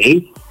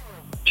 ok.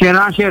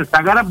 C'era una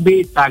certa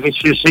carabetta che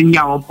ci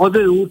insegnava un po'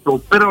 di tutto,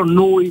 però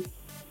noi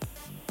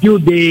più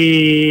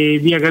di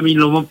via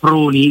Camillo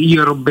Mafroni,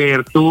 io e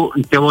Roberto,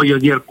 te voglio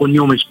dire il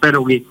cognome,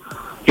 spero che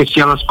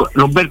sia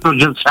Roberto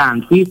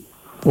Gianzanti,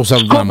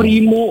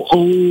 scoprimmo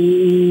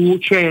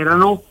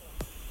c'erano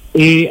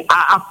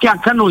a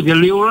fianco a noi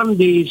delle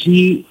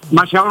olandesi,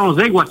 ma c'erano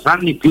 6-4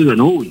 anni più di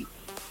noi,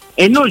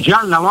 e noi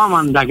già andavamo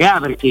a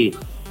indagare perché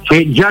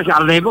già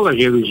all'epoca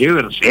ci faceva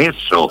il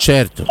sesso.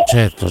 Certo.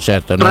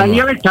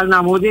 Praticamente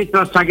andavamo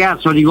dentro a sta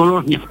cazzo di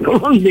colonia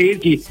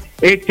olandesi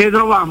e te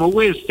trovavamo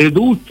queste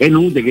tutte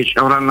nude che ci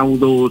avranno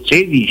avuto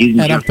 16.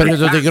 Era un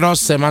periodo di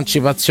grossa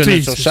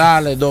emancipazione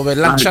sociale dove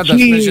lanciata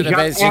specie dei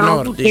paesi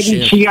nordici. Tutte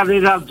piccicate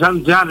da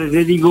zanzare,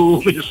 te dico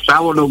come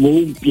stavano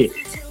gonfie.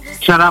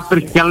 Sarà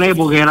perché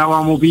all'epoca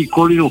eravamo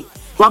piccoli noi.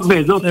 Vabbè,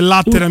 il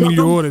latte era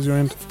migliore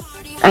sicuramente.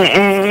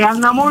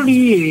 Andiamo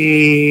lì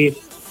e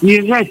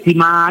mi senti,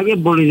 ma che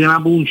volete, una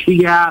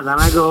puncicata,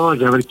 una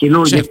cosa, perché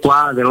noi di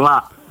qua, di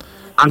là,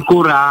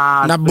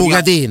 ancora una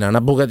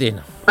bucatina.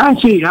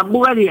 Sì, una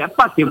bucatina.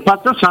 Infatti ho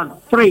fatto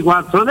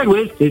 3-4 di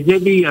queste,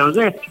 ti dicono,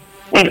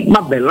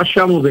 vabbè,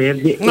 lasciamo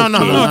perdere.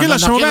 No, che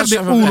lasciamo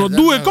perdere? Uno,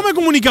 due, come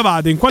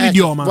comunicavate? In quale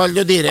idioma?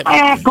 Voglio dire,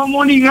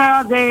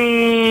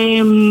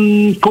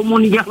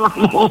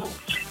 comunicavamo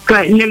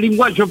nel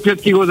linguaggio più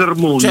antico del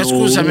mondo. Cioè,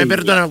 scusami,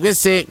 perdona,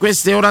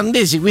 queste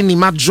olandesi, quindi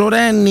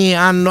maggiorenni,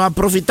 hanno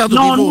approfittato di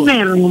voi. Non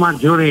erano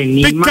maggiorenni.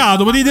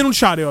 Peccato, potevi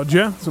denunciare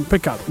oggi,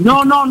 Peccato.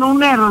 No,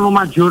 non erano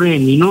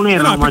maggiorenni,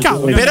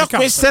 maggiorenni. Però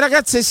queste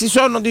ragazze si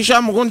sono,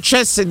 diciamo,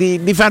 concesse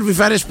di farvi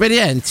fare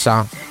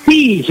esperienza.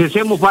 Sì, se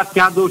siamo fatti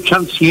la doccia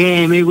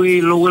insieme,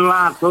 quello,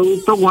 quell'altro,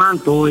 tutto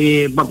quanto,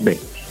 e vabbè.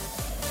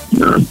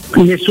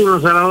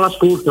 Nessuno sarà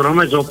all'ascolto,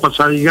 ormai sono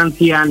passati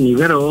tanti anni,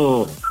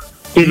 però.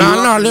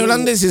 No, le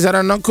olandesi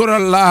saranno ancora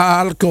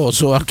al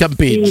coso, al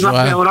campeggio. Sì,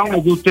 vabbè,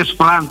 oramai tutte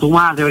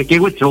splantumate, perché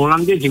questi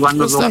olandesi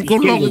quando sono anche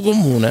un luogo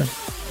comune.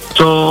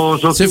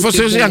 Se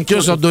fosse così anche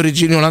io so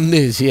d'origini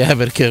olandesi,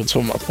 perché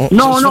insomma.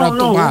 No,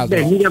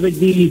 vabbè, mica per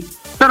dire.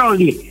 Però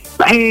lì,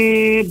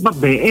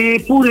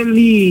 vabbè, pure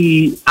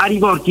lì a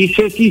ricordi i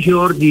 7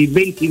 giorni,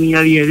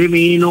 20.000 lire di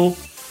meno,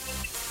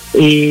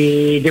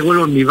 e di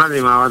quello mio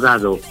padre mi aveva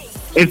dato.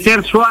 E il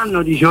terzo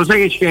anno dicevo,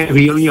 sai che c'è,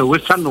 figlio mio,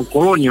 quest'anno in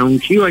Colonia non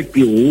ci vai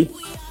più,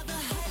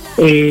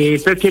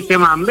 perché te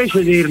ma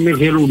invece del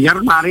mese luglio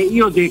al mare,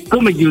 io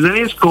come chiudo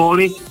le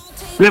scuole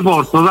le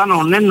porto da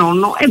nonna e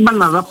nonno e mi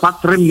hanno andato a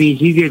fare 3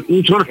 mesi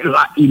di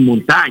sorella in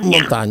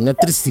montagna. È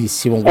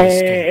tristissimo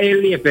questo. E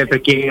lì è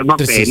perché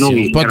vabbè,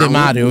 noi un po' di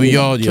Mario,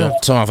 io odio,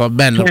 insomma fa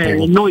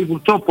bene. Noi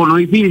purtroppo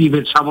noi figli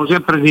pensiamo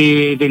sempre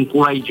di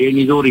inculare i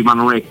genitori, ma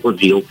non è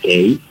così,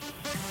 ok?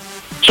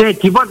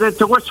 Senti, poi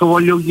detto questo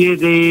voglio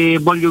chiedere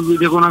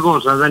una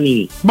cosa,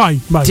 Dani. Vai.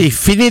 Sì,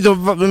 finito,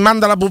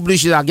 manda la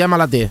pubblicità,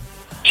 chiamala te.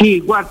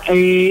 Sì, guarda,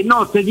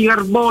 notte di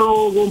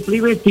Carbolo,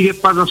 complimenti che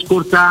fate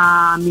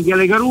ascoltare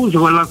Michele Caruso,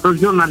 quell'altro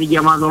giorno ha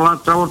richiamato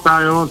l'altra volta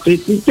alle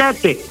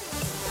 8:27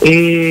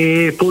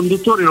 e il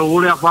conduttore lo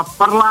voleva far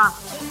parlare,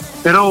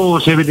 però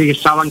se vede che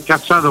stava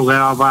incazzato che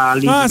aveva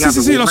litigato. Ah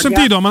sì, l'ho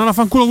sentito, ma non la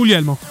fanculo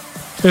Guglielmo.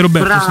 E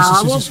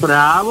Roberto.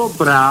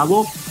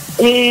 Bravo.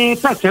 E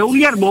pensa,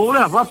 Guglielmo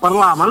voleva far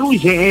parlare, ma lui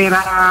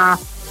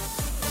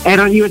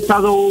era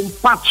diventato un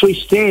pazzo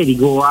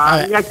isterico,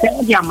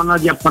 gli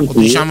andati a fanculo.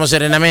 Diciamo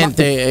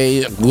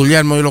serenamente,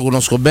 Guglielmo io lo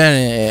conosco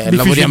bene,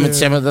 lavoriamo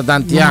insieme da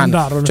tanti anni,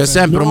 c'è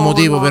sempre un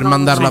motivo per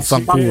mandarlo a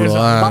fanculo.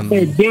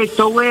 Vabbè,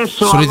 detto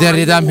questo,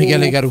 solidarietà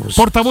Michele Caruso,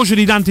 portavoce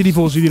di tanti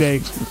tifosi,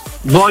 direi.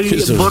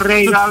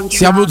 Vorrei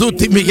siamo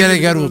tutti Michele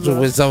Caruso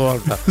questa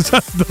volta.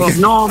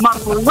 No, ma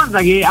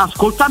guarda che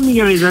ascoltare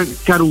Michele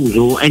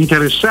Caruso è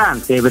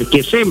interessante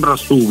perché sembra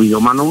stupido,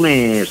 ma non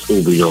è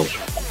stupido.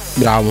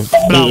 Bravo.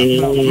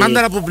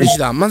 Manda la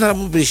pubblicità.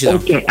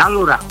 Ok,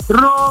 allora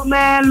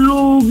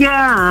Romelu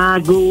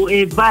Lukaku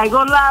e vai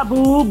con la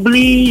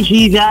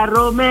pubblicità.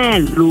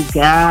 Romelu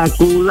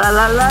Lukaku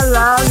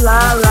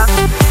la.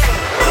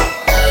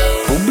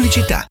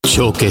 Pubblicità.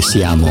 Ciò che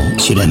siamo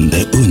ci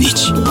rende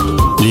unici.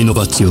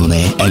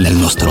 L'innovazione è nel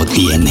nostro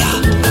DNA.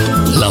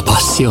 La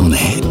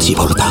passione ci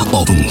porta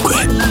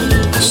ovunque.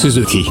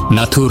 Suzuki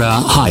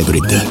Natura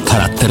Hybrid,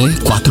 carattere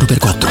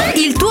 4x4.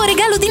 Il tuo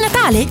regalo di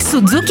Natale?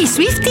 Suzuki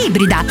Swift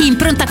Ibrida. In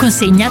pronta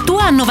consegna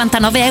tua a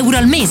 €99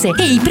 al mese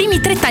e i primi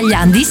 3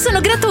 tagliandi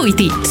sono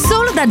gratuiti.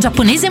 Solo da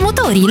Giapponese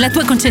Motori, la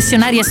tua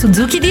concessionaria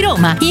Suzuki di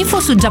Roma. Info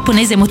su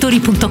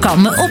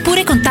giapponesemotori.com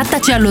oppure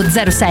contattaci allo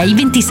 06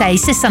 26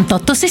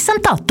 68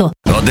 68.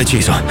 Ho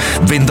deciso,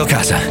 vendo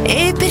casa.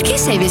 E perché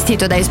sei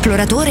vestito da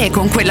esploratore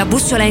con quella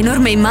bussola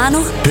enorme in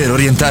mano? Per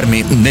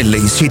orientarmi nelle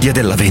insidie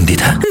della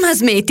vendita. Ma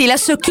smettila,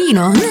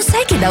 sciocchino. Non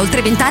sai che da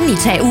oltre 20 anni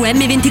c'è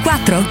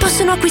UM24?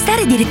 Possono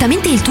acquistare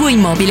direttamente il tuo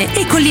immobile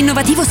e con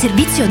l'innovativo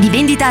servizio di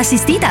vendita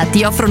assistita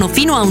ti offrono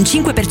fino a un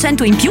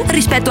 5% in più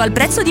rispetto al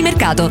prezzo di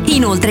mercato.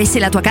 Inoltre, se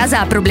la tua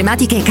casa ha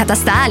problematiche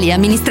catastali,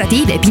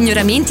 amministrative,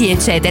 pignoramenti,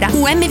 eccetera,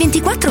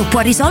 UM24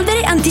 può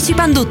risolvere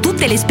anticipando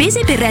tutte le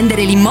spese per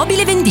rendere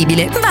l'immobile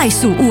vendibile. Vai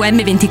su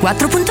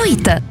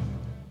um24.it.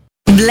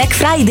 Black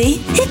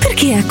Friday? E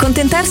perché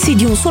accontentarsi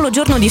di un solo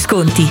giorno di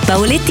sconti?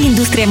 Paoletti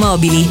Industrie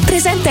Mobili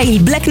presenta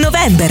il Black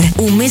November,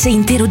 un mese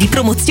intero di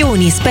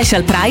promozioni,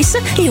 special price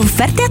e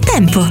offerte a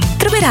tempo.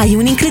 Troverai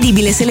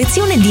un'incredibile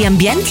selezione di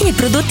ambienti e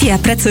prodotti a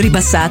prezzo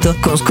ribassato,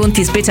 con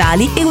sconti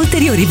speciali e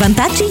ulteriori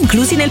vantaggi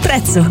inclusi nel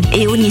prezzo.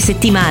 E ogni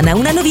settimana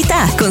una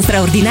novità, con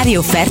straordinarie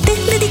offerte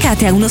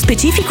dedicate a uno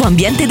specifico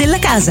ambiente della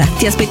casa.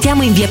 Ti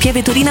aspettiamo in via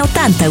Pieve Torina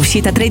 80,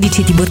 uscita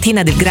 13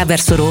 Tiburtina del Gra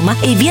verso Roma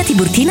e via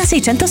Tiburtina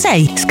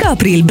 606. Scopri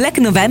il Black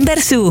November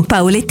su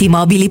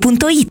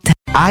paolettimobili.it.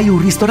 Hai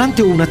un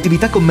ristorante o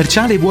un'attività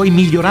commerciale e vuoi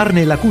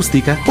migliorarne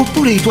l'acustica?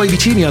 Oppure i tuoi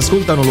vicini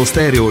ascoltano lo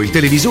stereo o il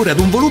televisore ad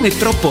un volume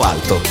troppo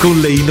alto?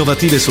 Con le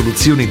innovative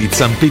soluzioni di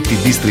Zampetti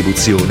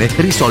Distribuzione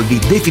risolvi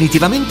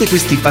definitivamente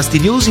questi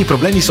fastidiosi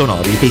problemi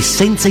sonori e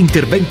senza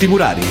interventi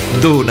murari.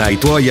 Dona ai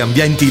tuoi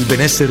ambienti il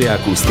benessere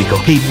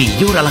acustico e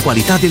migliora la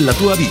qualità della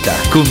tua vita.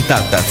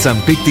 Contatta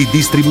Zampetti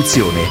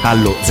Distribuzione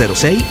allo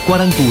 06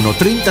 41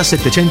 30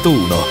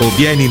 701 o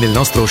vieni nel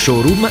nostro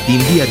showroom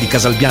in via di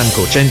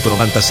Casalbianco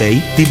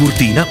 196 Tiburtina,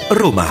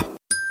 Roma.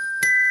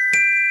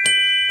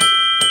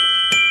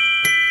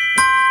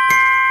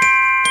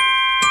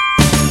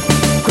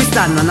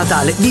 Quest'anno a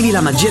Natale vivi la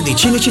magia di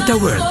Cinecittà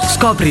World.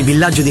 Scopri il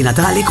villaggio di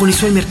Natale con i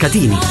suoi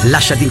mercatini.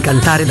 Lasciati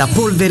incantare da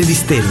Polvere di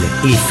Stelle,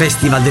 il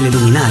Festival delle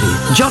Luminarie.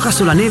 Gioca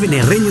sulla neve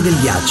nel Regno del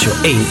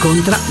Ghiaccio e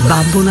incontra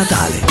Babbo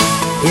Natale.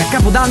 E a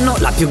Capodanno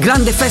la più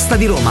grande festa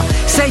di Roma.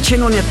 6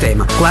 cenoni a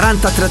tema,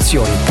 40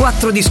 attrazioni,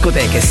 4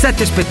 discoteche,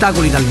 7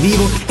 spettacoli dal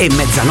vivo e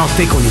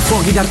mezzanotte con i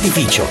fuochi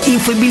d'artificio.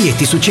 Info e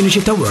biglietti su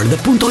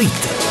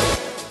cinecittàworld.it.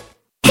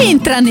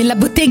 Entra nella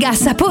bottega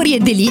Sapori e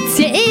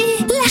Delizie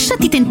e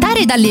lasciati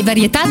tentare dalle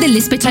varietà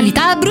delle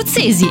specialità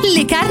abruzzesi,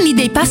 le carni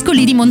dei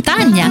pascoli di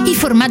montagna, i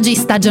formaggi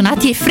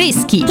stagionati e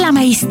freschi, la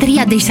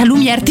maestria dei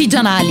salumi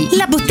artigianali.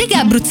 La bottega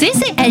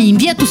abruzzese è in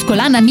via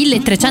Tuscolana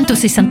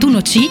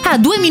 1361C, a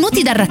 2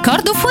 minuti dal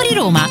raccordo fuori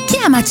Roma.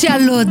 Chiamaci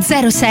allo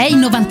 06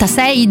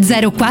 96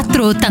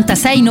 04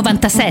 86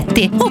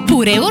 97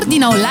 oppure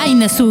ordina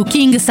online su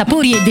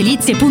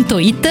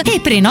kingsaporiedelizie.it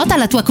e prenota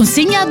la tua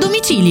consegna a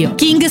domicilio.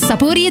 King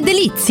Sapori e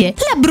Delizie,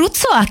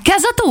 l'Abruzzo a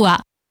casa tua.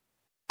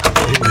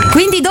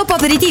 Quindi dopo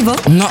aperitivo?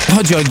 No,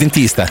 oggi ho il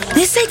dentista.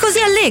 E sei così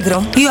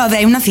allegro? Io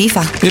avrei una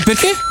FIFA. E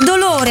perché?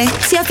 Dolore,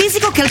 sia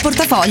fisico che al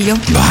portafoglio.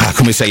 Bah,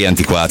 come sei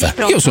antiquata.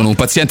 Io sono un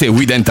paziente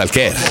We Dental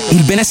Care.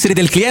 Il benessere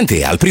del cliente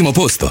è al primo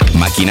posto.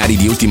 Macchinari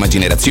di ultima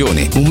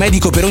generazione, un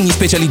medico per ogni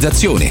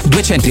specializzazione,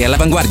 2 centri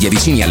all'avanguardia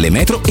vicini alle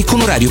metro e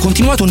con orario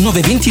continuato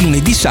 9:20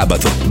 lunedì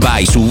sabato.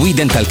 Vai su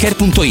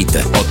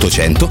WeDentalCare.it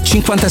 800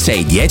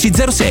 56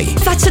 1006.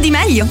 Faccio di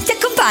meglio, ti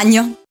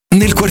accompagno.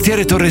 Nel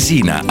quartiere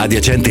Torresina,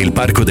 adiacente il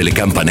Parco delle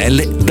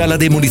Campanelle, dalla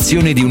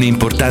demolizione di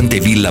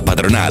un'importante villa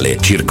padronale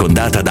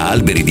circondata da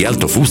alberi di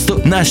alto fusto,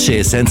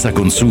 nasce senza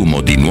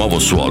consumo di nuovo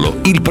suolo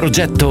il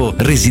progetto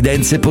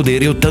Residenze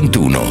Podere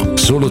 81.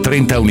 Solo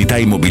 30 unità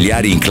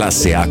immobiliari in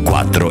classe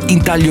A4,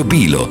 in taglio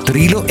bilo,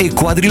 trilo e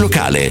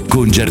quadrilocale,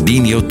 con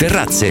giardini o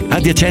terrazze,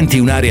 adiacenti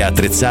un'area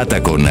attrezzata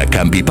con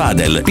campi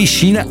padel,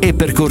 piscina e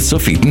percorso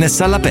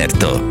fitness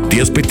all'aperto. Ti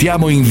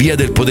aspettiamo in via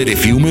del Podere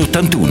Fiume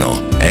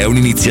 81. È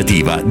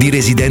un'iniziativa di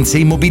Residenze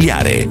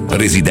Immobiliare.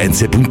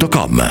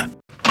 Residenze.com.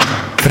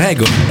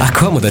 Prego,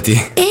 accomodati.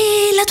 E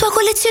la tua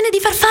collezione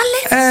di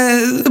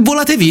farfalle?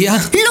 Volate via.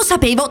 Lo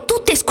sapevo,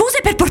 tutte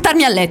scuse per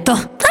portarmi a letto.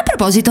 A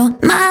proposito,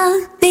 ma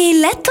il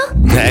letto?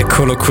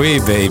 Eccolo qui,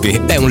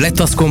 baby. È un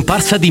letto a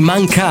scomparsa di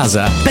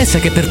Mancasa. Pensa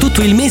che per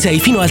tutto il mese hai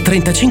fino al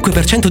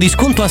 35% di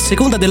sconto a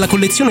seconda della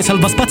collezione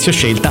salvaspazio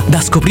scelta,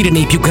 da scoprire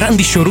nei più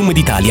grandi showroom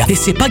d'Italia. E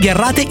se paghi a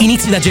rate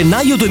inizi da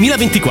gennaio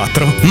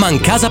 2024.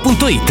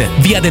 Mancasa.it,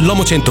 via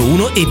dell'Omo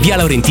 101 e via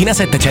Laurentina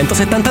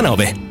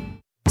 779.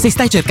 Se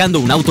stai cercando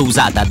un'auto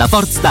usata, da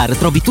Ford Star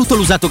trovi tutto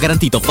l'usato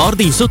garantito Ford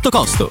in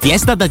sottocosto.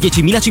 Fiesta da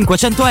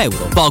 10.500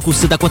 euro,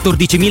 Focus da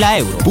 14.000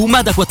 euro,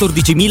 Puma da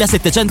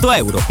 14.700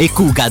 euro e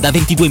Kuga da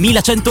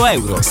 22.100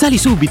 euro. Sali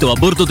subito a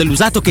bordo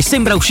dell'usato che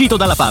sembra uscito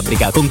dalla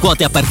fabbrica, con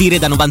quote a partire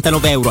da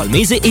 99 euro al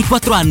mese e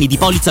 4 anni di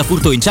polizza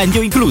furto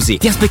incendio inclusi.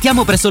 Ti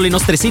aspettiamo presso le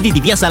nostre sedi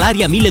di via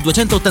Salaria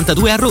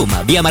 1282 a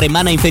Roma, via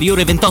Maremmana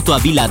Inferiore 28 a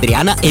Villa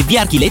Adriana e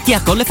via Archiletti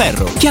a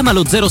Colleferro.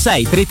 Chiamalo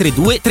 06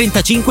 332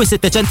 35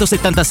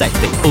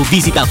 777 o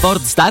visita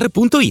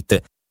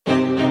fordstar.it.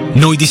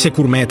 Noi di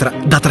Securmetra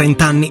da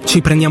 30 anni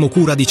ci prendiamo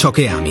cura di ciò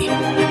che ami.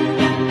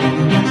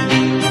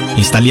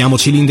 Installiamo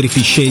cilindri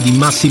fisce di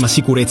massima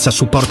sicurezza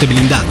su porte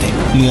blindate,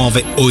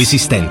 nuove o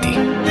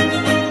esistenti.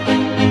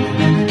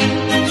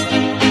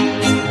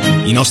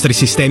 I nostri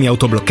sistemi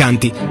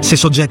autobloccanti, se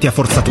soggetti a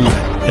forzatura,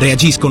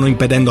 reagiscono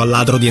impedendo al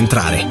ladro di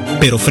entrare,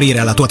 per offrire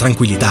alla tua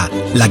tranquillità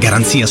la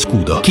garanzia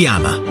scudo.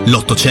 Chiama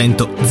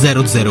l'800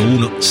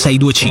 001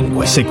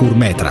 625.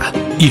 Securmetra.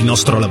 Il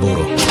nostro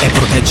lavoro è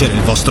proteggere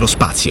il vostro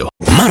spazio.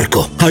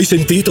 Marco, hai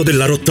sentito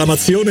della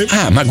rottamazione?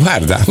 Ah, ma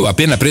guarda, ho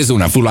appena preso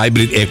una full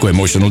hybrid Eco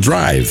Emotional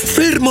Drive.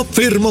 Fermo,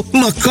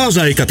 ma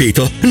cosa hai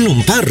capito?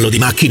 Non parlo di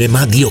macchine,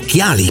 ma di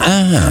occhiali.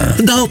 Ah.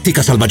 Da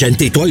Ottica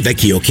Salvagente i tuoi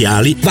vecchi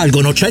occhiali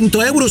valgono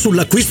 100 euro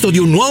sull'acquisto di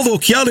un nuovo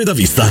occhiale da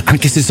vista.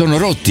 Anche se sono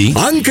rotti?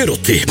 Anche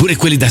rotti. Pure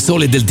quelli da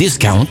sole del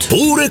discount?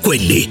 Pure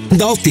quelli.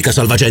 Da Ottica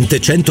Salvagente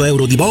 100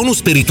 euro di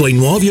bonus per i tuoi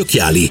nuovi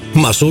occhiali,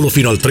 ma solo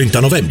fino al 30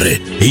 novembre.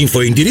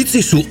 Info e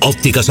indirizzi su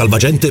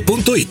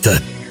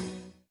otticasalvagente.it.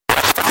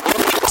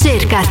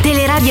 Cerca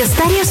Teleradio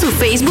Stereo su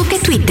Facebook e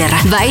Twitter.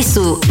 Vai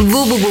su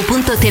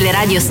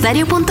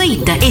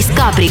www.teleradiostereo.it e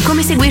scopri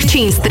come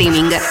seguirci in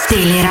streaming.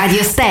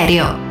 Teleradio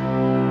Stereo.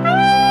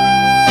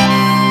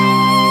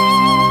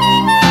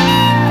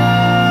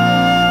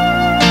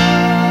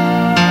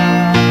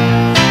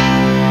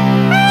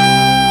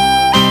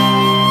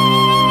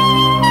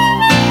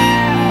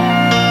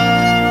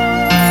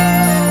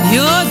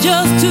 You're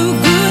just too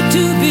good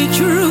to be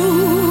true.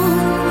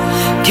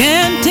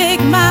 Can't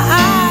take my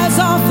eyes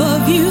off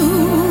of you.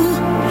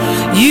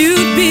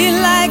 You'd be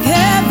like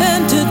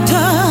heaven to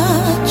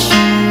touch.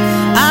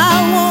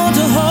 I want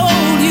to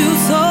hold you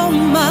so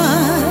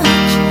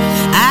much.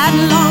 At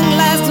long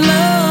last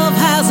love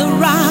has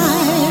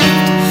arrived,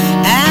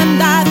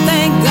 and I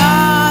thank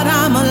God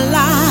I'm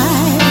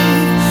alive.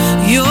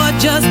 You're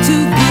just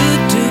too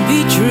good to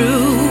be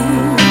true.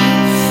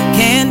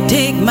 Can't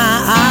take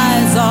my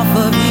eyes off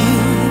of you.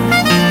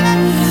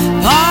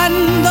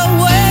 Pardon the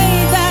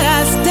way that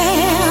I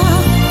stare.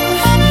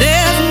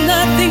 There's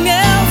nothing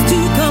else to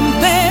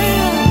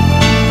compare.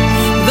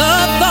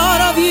 The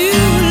thought of you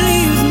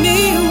leaves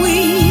me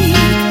weak.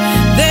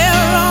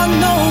 There are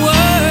no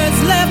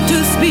words left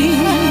to speak.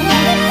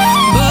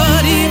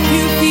 But if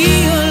you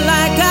feel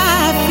like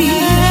I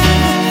feel,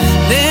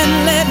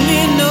 then let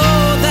me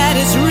know that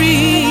it's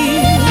real.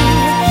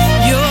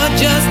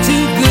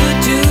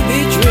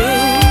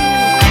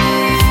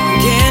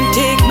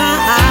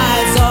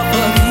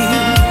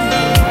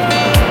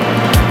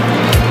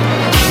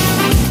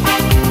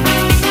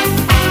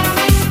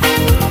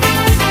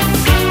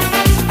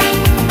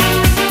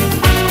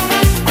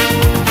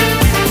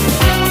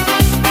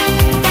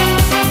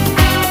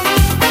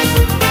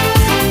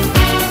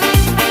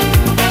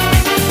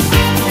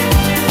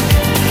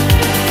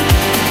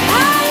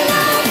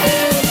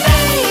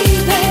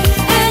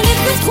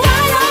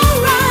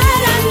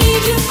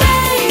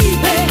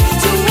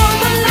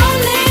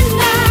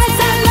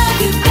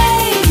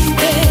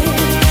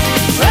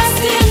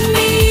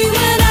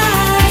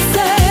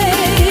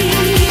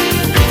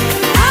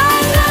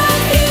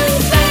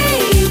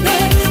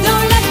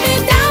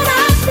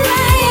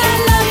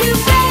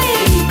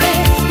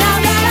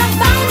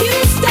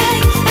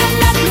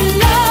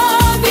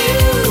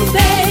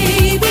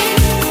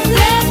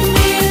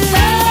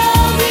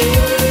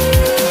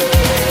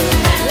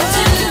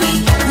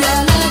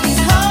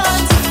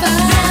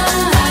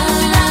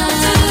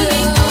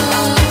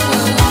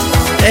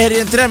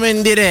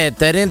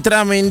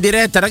 rientriamo in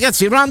diretta.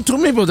 Ragazzi, Run to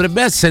Me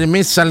potrebbe essere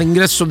messa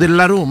all'ingresso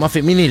della Roma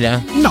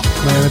femminile? No.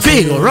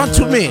 Figo, Run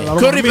to Me,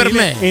 corri per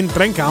me.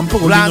 Entra in campo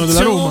con l'inno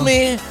della Roma.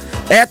 E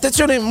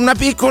attenzione, una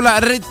piccola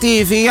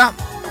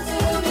rettifica.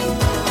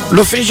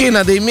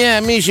 L'officina dei miei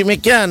amici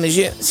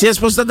meccanici si è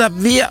spostata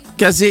via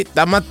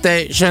Casetta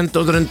Mattei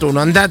 131.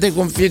 Andate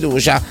con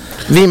fiducia,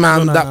 vi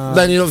manda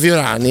Danilo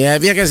Fiorani.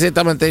 Via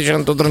Casetta Mattei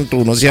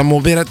 131. Siamo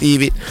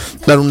operativi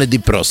da lunedì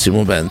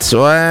prossimo,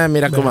 penso. Mi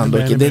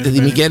raccomando, chiedete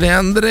di Michele e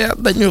Andrea.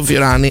 Danilo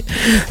Fiorani,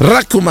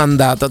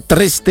 raccomandata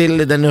 3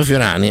 stelle Danilo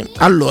Fiorani.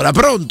 Allora,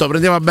 pronto?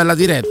 Prendiamo una bella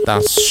diretta.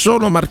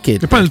 Solo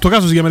Marchetti. E poi nel tuo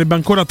caso si chiamerebbe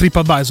ancora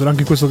TripAdvisor,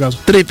 anche in questo caso.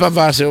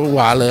 TripAdvisor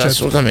uguale, certo.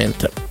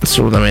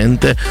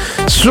 Assolutamente.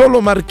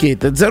 Solo Marchetti.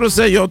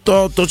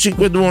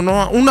 068852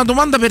 una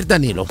domanda per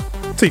Danilo.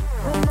 Sì.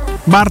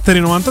 Bartere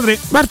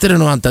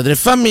 93,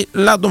 fammi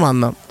la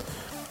domanda.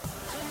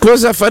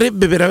 Cosa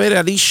farebbe per avere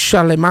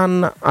Alisha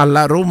Lehmann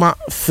alla Roma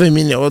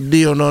femminile?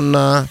 Oddio,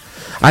 non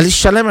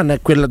Alisha Lehmann è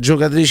quella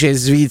giocatrice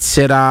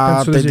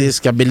svizzera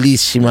tedesca,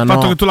 bellissima. Il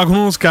fatto che tu la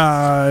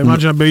conosca,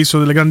 immagino abbia visto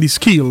delle grandi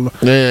skill,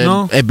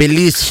 no? È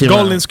bellissima.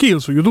 Golden Skill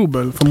su YouTube,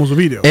 il famoso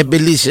video. È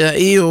bellissima.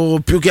 Io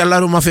più che alla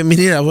Roma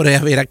femminile la vorrei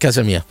avere a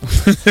casa mia.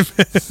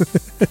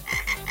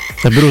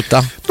 È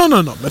brutta?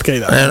 No,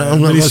 perché è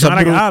una bellissima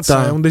ragazza,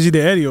 brutta. È un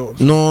desiderio.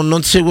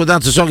 Non seguo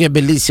tanto, so che è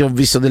bellissimo, ho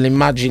visto delle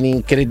immagini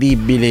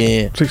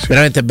incredibili. Sì.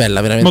 Veramente bella,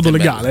 veramente. In modo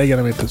bella. legale,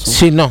 chiaramente. Insomma.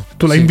 Sì, no.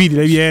 Tu la inviti,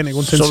 lei viene,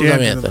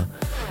 assolutamente.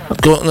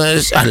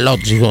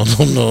 Logico.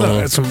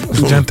 La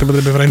gente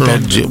potrebbe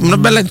fraintendere. Una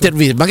bella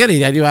intervista,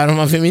 magari arrivare a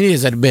Roma femminile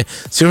sarebbe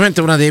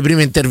sicuramente una delle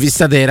prime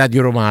intervistate ai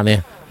radio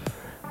romane.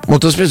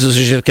 Molto spesso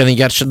si cercano i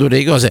calciatori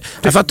di cose.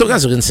 Hai fatto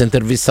caso che non si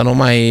intervistano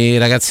mai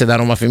ragazze da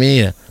Roma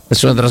femminile?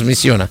 Nessuna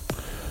trasmissione?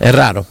 È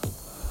raro.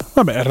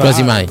 Vabbè, è raro.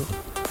 Quasi mai.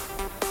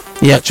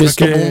 E a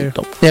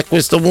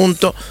questo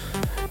punto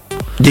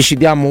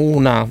decidiamo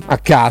una a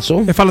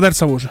caso e fa la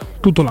terza voce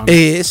tutto l'anno.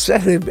 E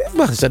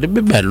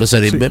sarebbe bello,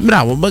 sarebbe. Sì.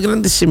 Bravo, ma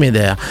grandissima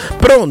idea.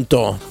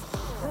 Pronto?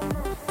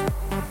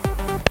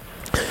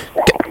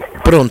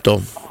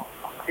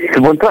 Si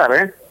può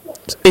entrare?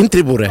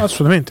 Entri pure.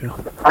 Assolutamente.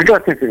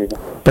 Grazie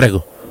infinito.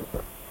 Prego.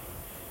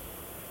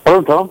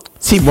 Pronto?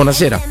 Sì,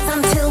 buonasera.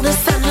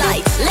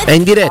 È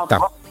in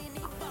diretta.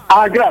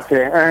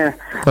 Grazie.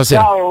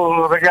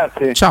 Ciao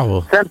ragazzi.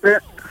 Ciao.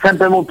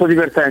 Sempre molto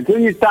divertenti.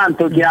 Ogni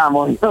tanto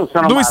chiamo.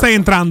 Dove stai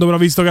entrando, però,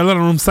 visto che allora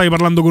non stai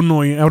parlando con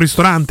noi? È un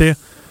ristorante?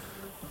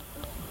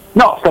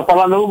 No, sto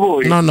parlando con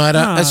voi. No,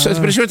 è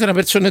semplicemente una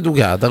persona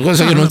educata,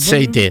 cosa che non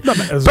sei te.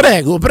 Vabbè,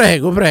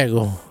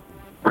 prego.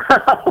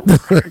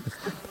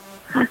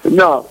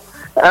 No,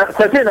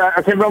 stasera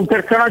sembra un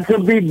personaggio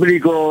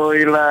biblico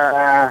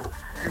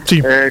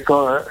Sì.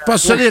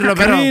 Posso dirlo,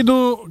 però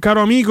credo,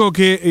 caro amico,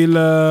 che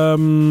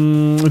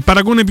il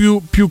paragone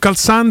più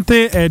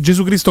calzante è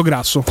Gesù Cristo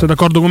grasso. Sei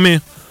d'accordo con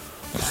me?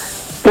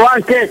 Può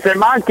anche essere,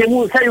 ma anche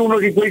sei uno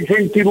di quei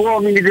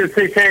gentiluomini del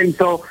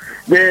 600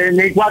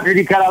 nei quadri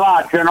di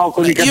Caravaggio, no?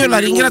 Io la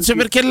ringrazio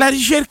perché la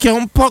ricerca è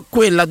un po'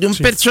 quella di un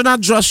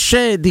personaggio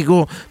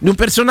ascetico, di un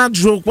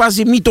personaggio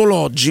quasi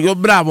mitologico,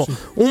 bravo. Sì.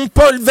 Un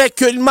po' il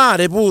vecchio e il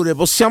mare pure,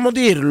 possiamo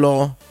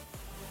dirlo?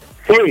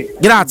 Sì,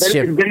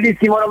 grazie.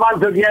 Bellissimo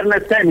romanzo di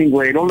Ernest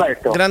Hemingway, l'ho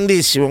letto.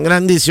 Grandissimo.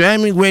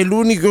 Hemingway è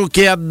l'unico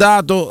che ha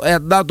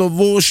dato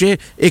voce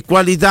e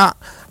qualità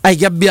ai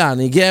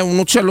gabbiani, che è un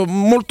uccello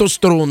molto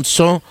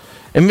stronzo.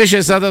 E invece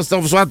è stato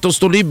fatto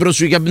sto libro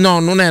sui gabbiani. No,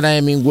 non era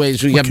Hemingway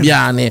sui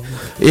gabbiani.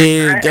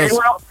 È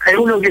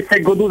uno che si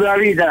è goduto la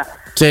vita.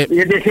 Sì.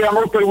 Gli piaceva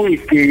molto il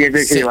whisky, gli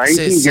piaceva,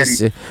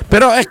 sì.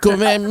 Però ecco,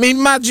 mi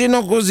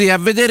immagino così, a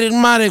vedere il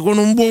mare con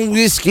un buon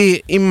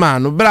whisky in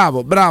mano.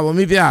 Bravo,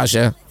 mi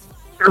piace.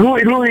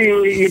 Lui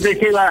gli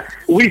piaceva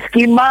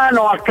whisky in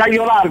mano a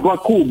Caio Largo, a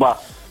Cuba.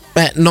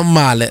 Non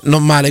male,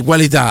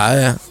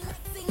 qualità.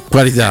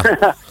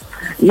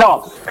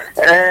 No,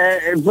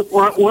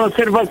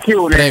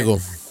 un'osservazione. Prego.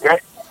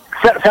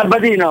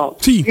 Sabatino,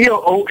 sì. Io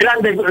ho un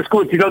grande,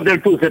 scusi, do del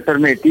tu se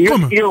permetti, io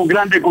ho un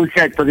grande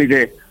concetto di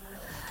te,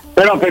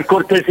 però per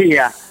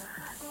cortesia,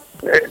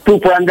 tu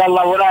puoi andare a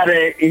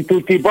lavorare in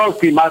tutti i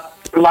posti, ma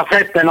la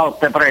 7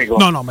 notte, prego.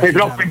 No, sei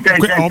troppo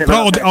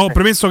intelligente. Ho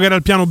premesso che era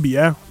il piano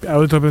B,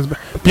 Ho detto,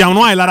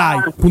 piano A è la Rai,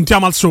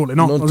 puntiamo al sole,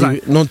 no?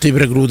 Non ti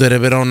precludere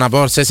però una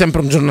porta, sei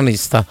sempre un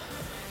giornalista.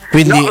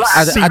 Quindi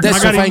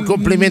adesso fai un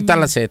complimento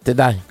alla 7,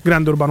 dai.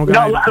 Grande Urbano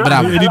Caio,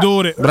 bravo,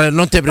 editore.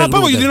 Non te poi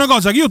voglio dire una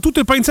cosa, che io tutto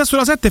il palinsesto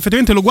della 7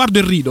 effettivamente lo guardo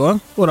e rido,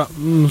 Ora,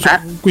 non so,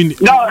 quindi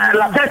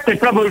la 7 è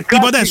proprio il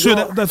classico. Tipo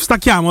adesso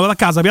stacchiamo dalla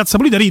casa, Piazza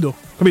Pulita e rido,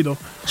 capito?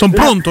 Sono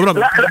pronto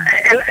proprio.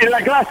 È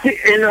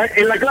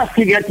la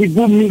classica TV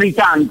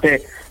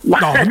militante. No,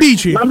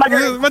 dici?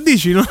 Ma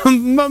dici?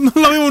 Non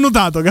l'avevo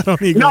notato, caro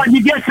amico. No, gli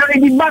piacciono i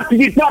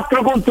dibattiti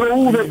 4 contro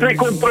 1, 3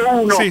 contro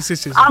 1.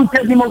 Sì.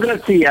 Ampia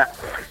democrazia.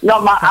 No,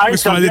 ma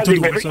questo l'hai detto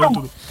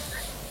tu.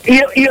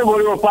 Io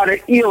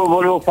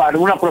volevo fare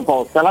una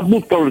proposta, la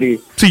butto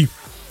lì. Sì.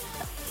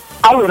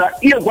 Allora,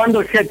 io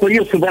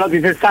ho superato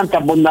i 60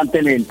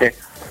 abbondantemente.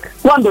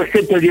 Quando ho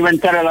scelto di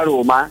diventare la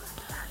Roma,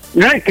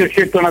 non è che ho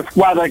scelto una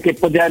squadra che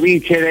poteva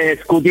vincere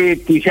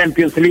scudetti,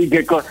 Champions League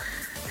e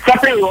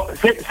sapevo,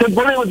 se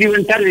volevo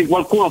diventare di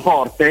qualcuno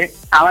forte,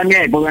 alla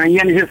mia epoca, negli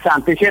anni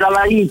 60, c'era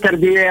la Inter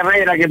di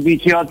Herrera che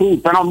vinceva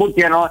tutto, no? Molti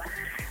erano,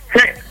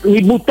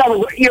 mi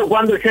buttavo, io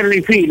quando c'erano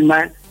i film,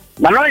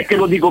 ma non è che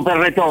lo dico per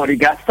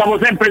retorica, stavo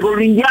sempre con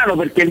l'indiano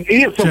perché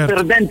io sono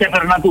perdente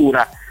per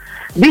natura.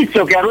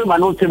 Visto che a Roma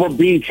non si può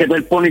vincere per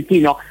il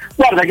Ponettino,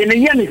 guarda che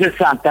negli anni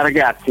 60,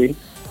 ragazzi,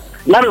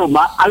 la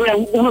Roma aveva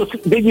uno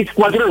degli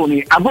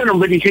squadroni, a voi non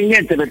vi dice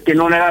niente perché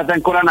non eravate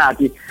ancora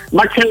nati,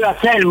 ma c'era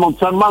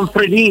Selmonson,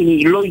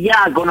 Manfredini, Lo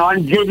Iacono,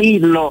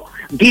 Angelillo,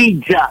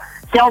 Ghigia,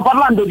 stiamo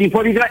parlando di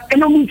fuori e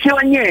non vinceva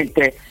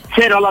niente,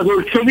 c'era la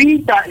Dolce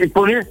Vita,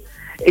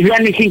 gli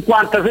anni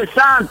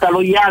 50-60,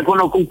 Lo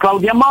Iacono con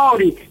Claudio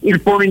Amori,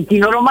 il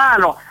Ponentino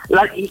Romano,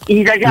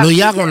 i ragazzi. Lo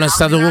Iacono è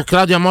stato con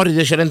Claudio Amori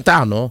di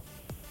Celentano?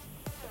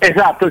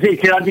 Esatto, sì,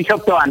 c'era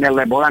 18 anni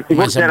all'epoca, anzi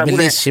forse era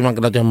bellissima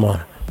Claudio Amori.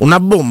 Una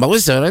bomba,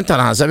 questa veramente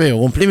non la sapevo,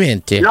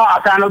 complimenti. No,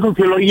 sanno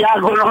tutti Lo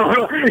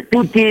Iacono,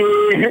 tutti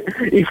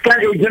i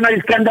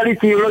giornali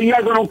scandalisti di Lo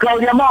Iacono,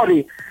 Claudio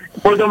Amori,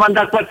 puoi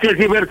domandare a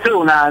qualsiasi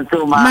persona,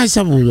 insomma. Mai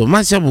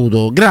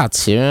saputo,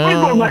 grazie. È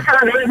una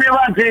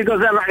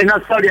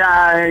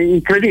storia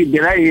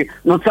incredibile, lei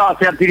non so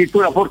se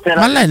addirittura forse era.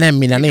 Ma lei non è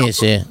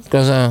milanese?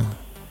 Cosa?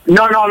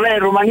 No, lei è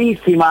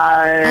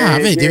romanissima.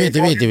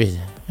 Vedi,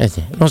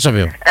 non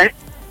sapevo.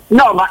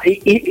 No, ma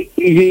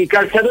i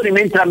calciatori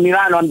mentre a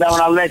Milano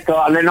andavano a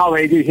letto alle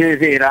 9 e 10 di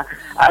sera,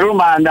 a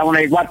Roma andavano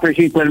alle 4 e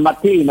 5 del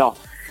mattino.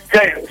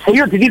 Cioè, se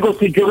io ti dico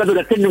questi giocatori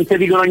a te non ti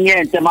dicono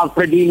niente,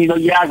 Manfredini, Lo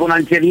Iacono,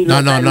 Angelino.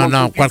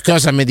 No,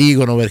 qualcosa mi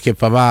dicono perché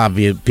papà,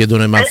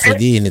 Piedone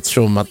Manfredini,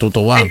 insomma,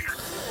 tutto qua.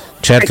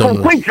 Certo. E con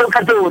quei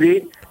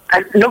giocatori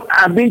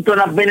ha vinto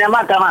una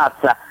beneamata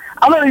mazza.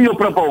 Allora io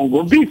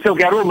propongo, visto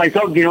che a Roma i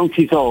soldi non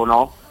ci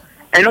sono,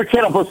 e non c'è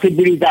la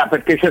possibilità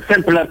perché c'è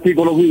sempre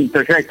l'articolo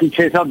quinto, cioè chi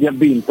c'ha i soldi ha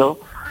vinto,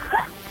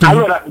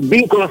 allora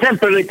vincono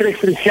sempre le 3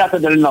 strisciate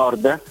del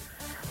nord,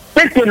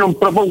 perché non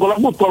propongo, la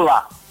butto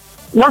là,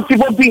 non si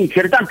può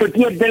vincere, tanto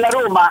chi è della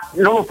Roma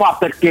non lo fa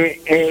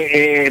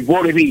perché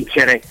vuole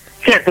vincere,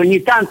 certo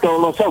ogni tanto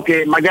lo so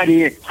che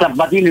magari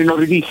Sabatino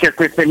inorridisce a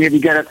queste mie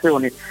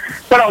dichiarazioni,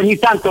 però ogni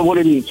tanto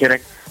vuole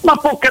vincere, ma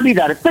può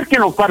capitare, perché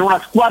non fare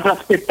una squadra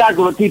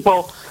spettacolo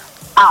tipo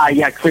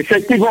Ajax,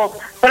 cioè tipo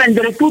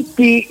prendere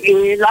tutti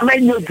la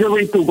meglio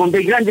gioventù con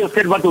dei grandi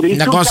osservatori,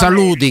 una cosa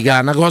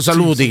ludica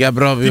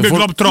proprio tipo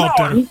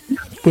Globetrotter.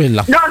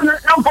 Quella. No,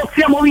 non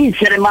possiamo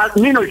vincere, ma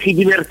almeno ci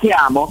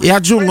divertiamo. E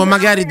aggiungo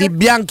magari di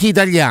bianchi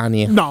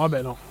italiani. No,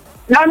 vabbè, no.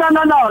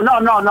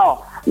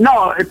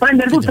 No,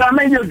 prendere tutta la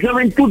meglio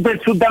gioventù del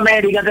Sud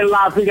America,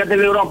 dell'Africa,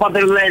 dell'Europa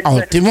dell'Est.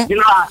 Ottimo.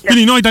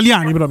 Quindi noi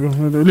italiani proprio.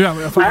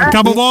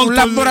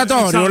 Capovolto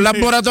un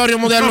laboratorio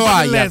modello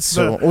Ajax.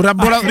 Un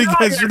laboratorio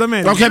del Sud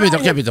America. Ho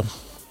capito.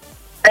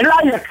 E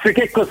l'Ajax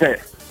che cos'è?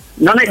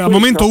 Non è al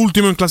momento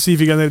ultimo in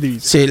classifica delle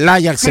divise. Sì,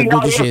 l'Ajax è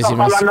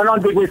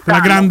 12ª. La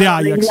grande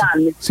Ajax.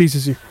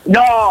 Sì.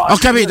 No, ho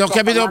capito.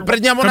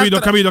 Prendiamo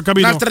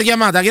un'altra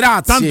chiamata,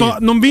 grazie. Tanto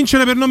non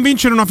vincere per non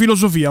vincere è una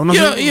filosofia.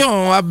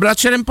 Io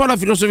abbraccerei un po' la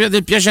filosofia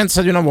del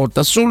Piacenza di una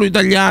volta, solo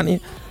italiani,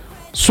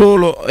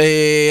 solo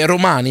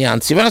romani,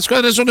 anzi, per la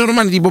squadra solo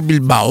romani tipo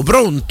Bilbao,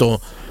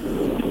 pronto?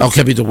 Ho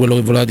capito quello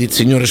che voleva dire il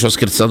signore, ci ho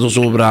scherzato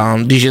sopra,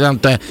 dice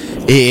tanto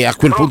e a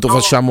quel punto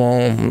facciamo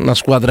una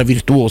squadra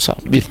virtuosa.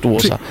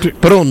 Sì.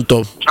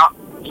 Pronto? Ciao,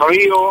 sono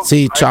io?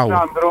 Sì, ciao.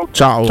 Alessandro?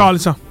 Ciao.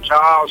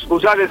 Ciao,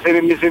 scusate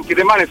se mi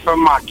sentite male, sto in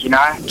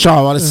macchina.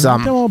 Ciao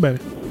Alessandro. Andiamo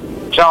bene.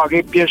 Ciao,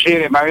 che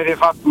piacere, mi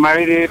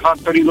avete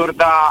fatto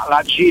ricordare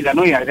la Gita,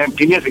 noi ai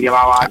tempi miei si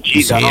chiamava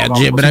Gita.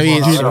 Sì,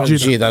 bravissimo,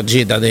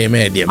 Gita dei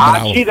media,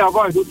 bravo. Gita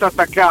poi tutto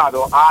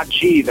attaccato, a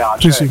Gita,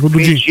 cioè sì, con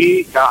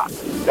Gita,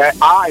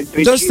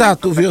 dove sta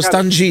tu figlio?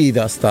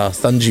 Stangita.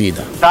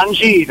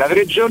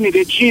 3 giorni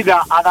di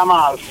Gita ad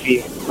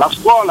Amalfi, la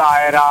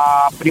scuola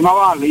era a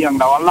Primavalle, io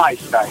andavo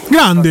all'Einstein.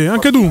 Grande,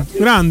 anche tu,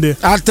 grande.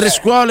 Altre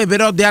scuole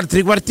però di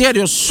altri quartieri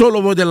o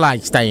solo voi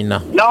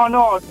dell'Einstein?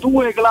 No,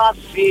 2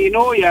 classi,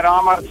 noi eravamo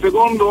al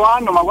 2°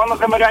 anno, ma quando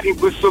siamo arrivati in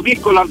questo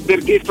piccolo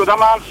alberghetto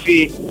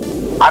d'Amalfi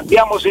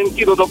abbiamo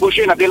sentito dopo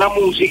cena della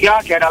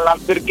musica che era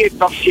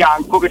l'alberghetto a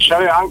fianco, che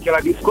c'aveva anche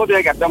la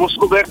discoteca, e abbiamo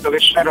scoperto che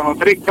c'erano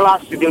 3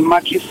 classi del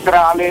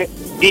magistrale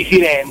di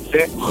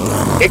Firenze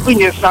e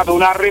quindi è stato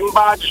un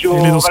arrembaggio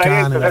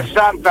praticamente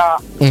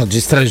 60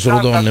 magistrali solo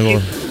donne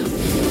voi.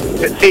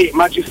 Sì,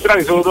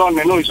 magistrali solo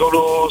donne, noi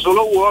solo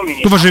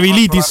uomini. Tu facevi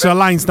l'ITIS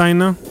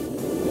all'Einstein?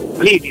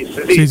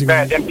 L'ITIS, sì.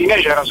 Tempi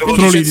miei c'era solo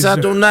c'è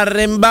stato un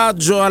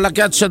arrembaggio alla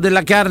caccia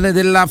della carne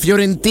della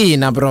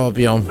Fiorentina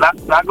proprio.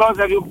 La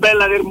cosa più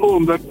bella del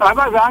mondo, la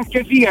cosa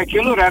anche figa è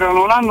che loro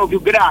erano un anno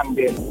più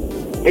grande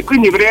e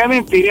quindi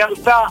praticamente in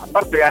realtà, a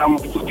parte che erano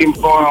tutti un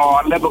po',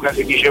 all'epoca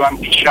si diceva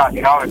impicciati,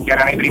 no? Perché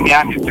erano i primi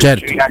anni e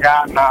facevi la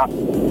canna.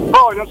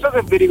 Poi non so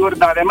se vi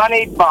ricordate, ma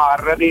nei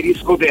bar, delle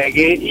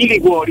discoteche, i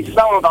liquori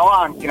stavano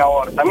davanti una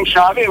volta, non ce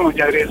l'avevano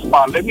dietro le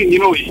spalle, quindi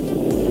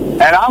noi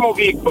eravamo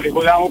piccoli,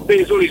 potevamo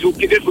bere solo i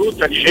succhi di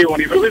frutta,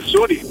 dicevano i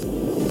professori,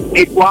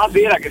 e qua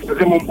sera che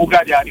siamo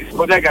imbucati alla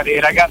discoteca delle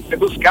ragazze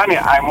toscane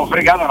abbiamo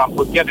fregato una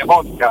bottiglia di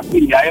vodka,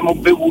 quindi abbiamo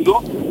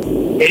bevuto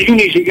e gli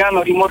unici che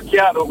hanno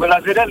rimorchiato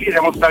quella sera lì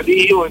siamo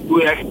stati io e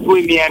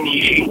due miei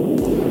amici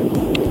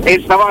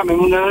e stavamo in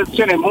una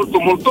situazione molto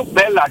molto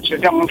bella, ci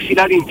siamo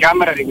infilati in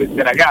camera di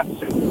queste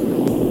ragazze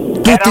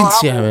tutti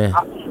insieme,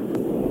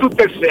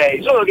 tutte e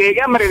 6, solo che le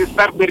camere di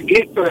sta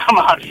alberghetto da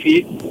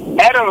Amalfi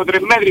erano 3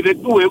 metri per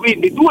 2,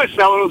 quindi 2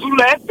 stavano sul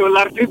letto e gli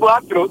altri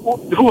 4,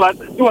 2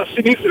 a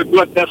sinistra e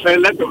 2 a destra del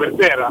letto per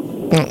terra.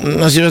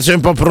 Una situazione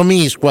un po'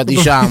 promiscua,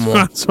 diciamo.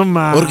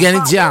 Insomma,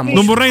 organizziamo.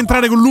 Non vorrei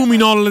entrare con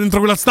Luminol dentro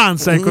quella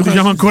stanza, ecco,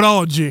 diciamo ancora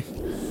oggi.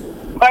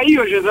 Ma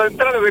io ci sono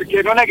entrato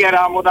perché non è che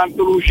eravamo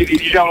tanto lucidi,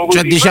 diciamo così.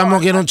 Cioè, diciamo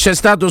che non c'è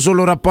stato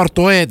solo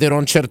rapporto etero a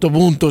un certo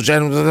punto, c'è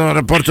un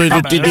rapporto di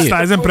tutti i tipi.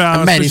 Stai sempre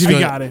a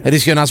specificare.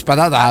 Rischia una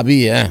spadata a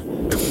P, A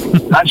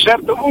un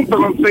certo punto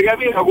non si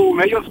capiva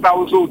come, io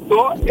stavo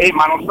sotto,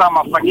 ma non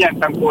stavamo a fare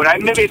niente ancora,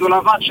 e ne vedo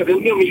la faccia del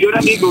mio migliore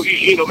amico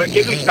vicino,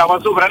 perché lui stava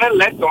sopra nel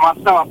letto, ma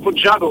stava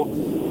appoggiato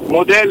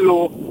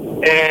modello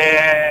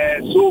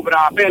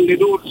sopra pelle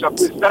d'orso a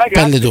questa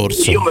ragazza. Pelle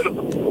d'orso. Io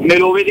me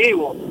lo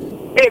vedevo.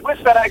 E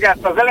questa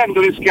ragazza, salendo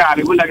le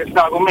scale, quella che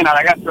stava con me, una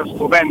ragazza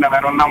stupenda, mi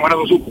ero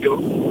innamorato subito,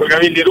 con i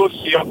capelli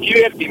rossi e occhi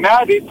verdi, mi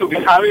ha detto che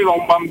aveva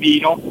un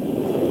bambino.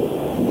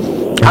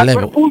 A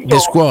quel punto, di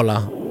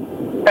scuola?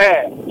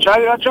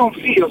 c'aveva già un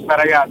figlio sta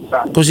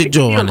ragazza. Così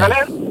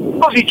giovane?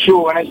 Così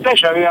giovane, lei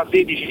aveva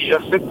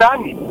 16-17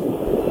 anni.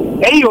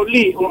 E io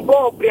lì, un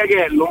po'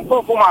 ubriachello, un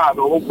po'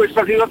 fumato, con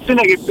questa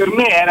situazione che per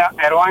me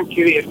ero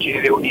anche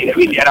vergine, devo dire,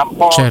 quindi era un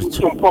po',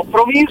 tutto un po'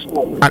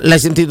 promiscuo. L'hai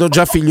sentito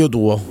già figlio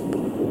tuo?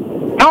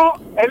 No,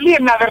 e lì è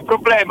nato il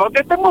problema. Ho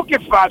detto, ma che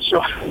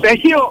faccio? Se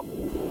io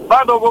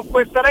vado con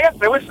questa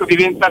ragazza, questo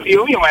diventa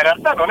figlio mio, ma in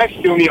realtà non è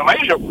figlio mio, ma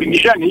io ho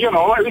 15 anni, io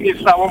non voglio, quindi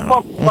stavo un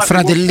po'... Un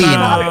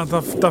fratellino.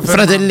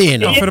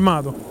 Fratellino. T'ha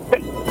fermato.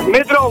 Mi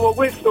trovo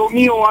questo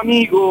mio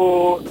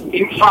amico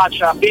in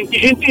faccia, a 20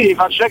 cm di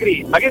faccia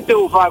cri, ma che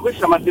devo fare?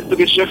 Questa mi ha detto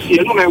che c'è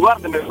figlio, lui mi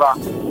guarda e mi fa,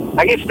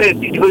 ma che stai?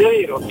 Dico di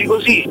vero? Dico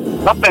sì,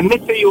 vabbè,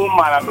 mette io un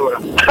mano allora.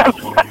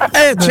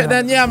 Ce ne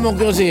andiamo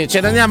così,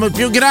 ce ne andiamo, il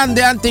più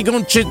grande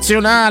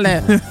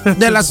anticoncezionale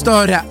della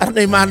storia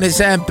rimane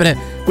sempre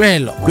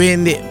quello.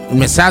 Quindi il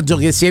messaggio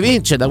che si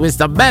evince da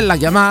questa bella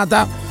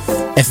chiamata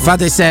è: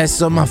 fate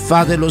sesso, ma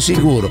fatelo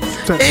sicuro.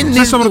 E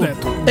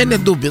nel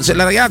dubbio, se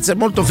la ragazza è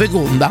molto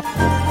feconda,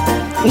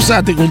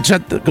 usate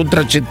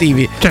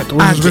contraccettivi. Certo,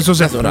 questo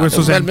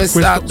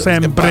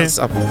sempre.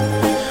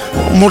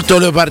 Molto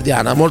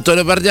leopardiana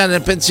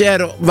nel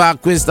pensiero va a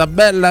questa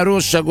bella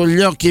roscia con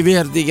gli occhi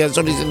verdi che a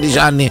soli 16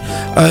 anni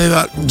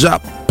aveva già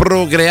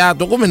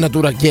procreato, come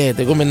natura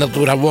chiede, come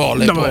natura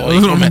vuole,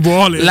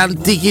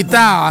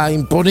 l'antichità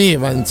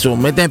imponeva,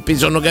 insomma, i tempi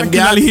sono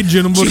cambiati,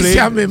 legge non ci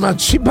siamo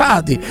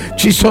emancipati,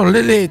 ci sono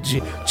le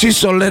leggi, ci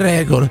sono le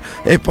regole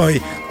e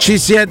poi ci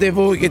siete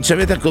voi che ci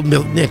avete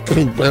accompagnato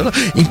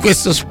in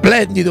questo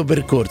splendido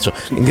percorso.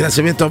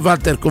 Ringraziamento a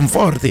Walter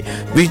Conforti,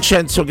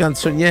 Vincenzo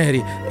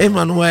Canzonieri,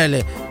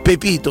 Emanuele,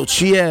 Pepito,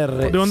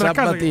 CR,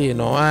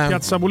 Sabatino,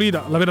 Piazza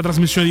Pulita, la vera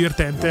trasmissione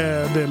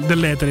divertente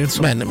dell'etere,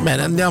 insomma.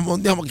 Bene, andiamo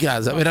a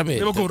casa, veramente.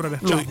 Devo correre.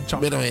 Ciao.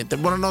 Veramente.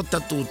 Buonanotte a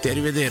tutti,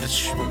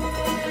 arrivederci.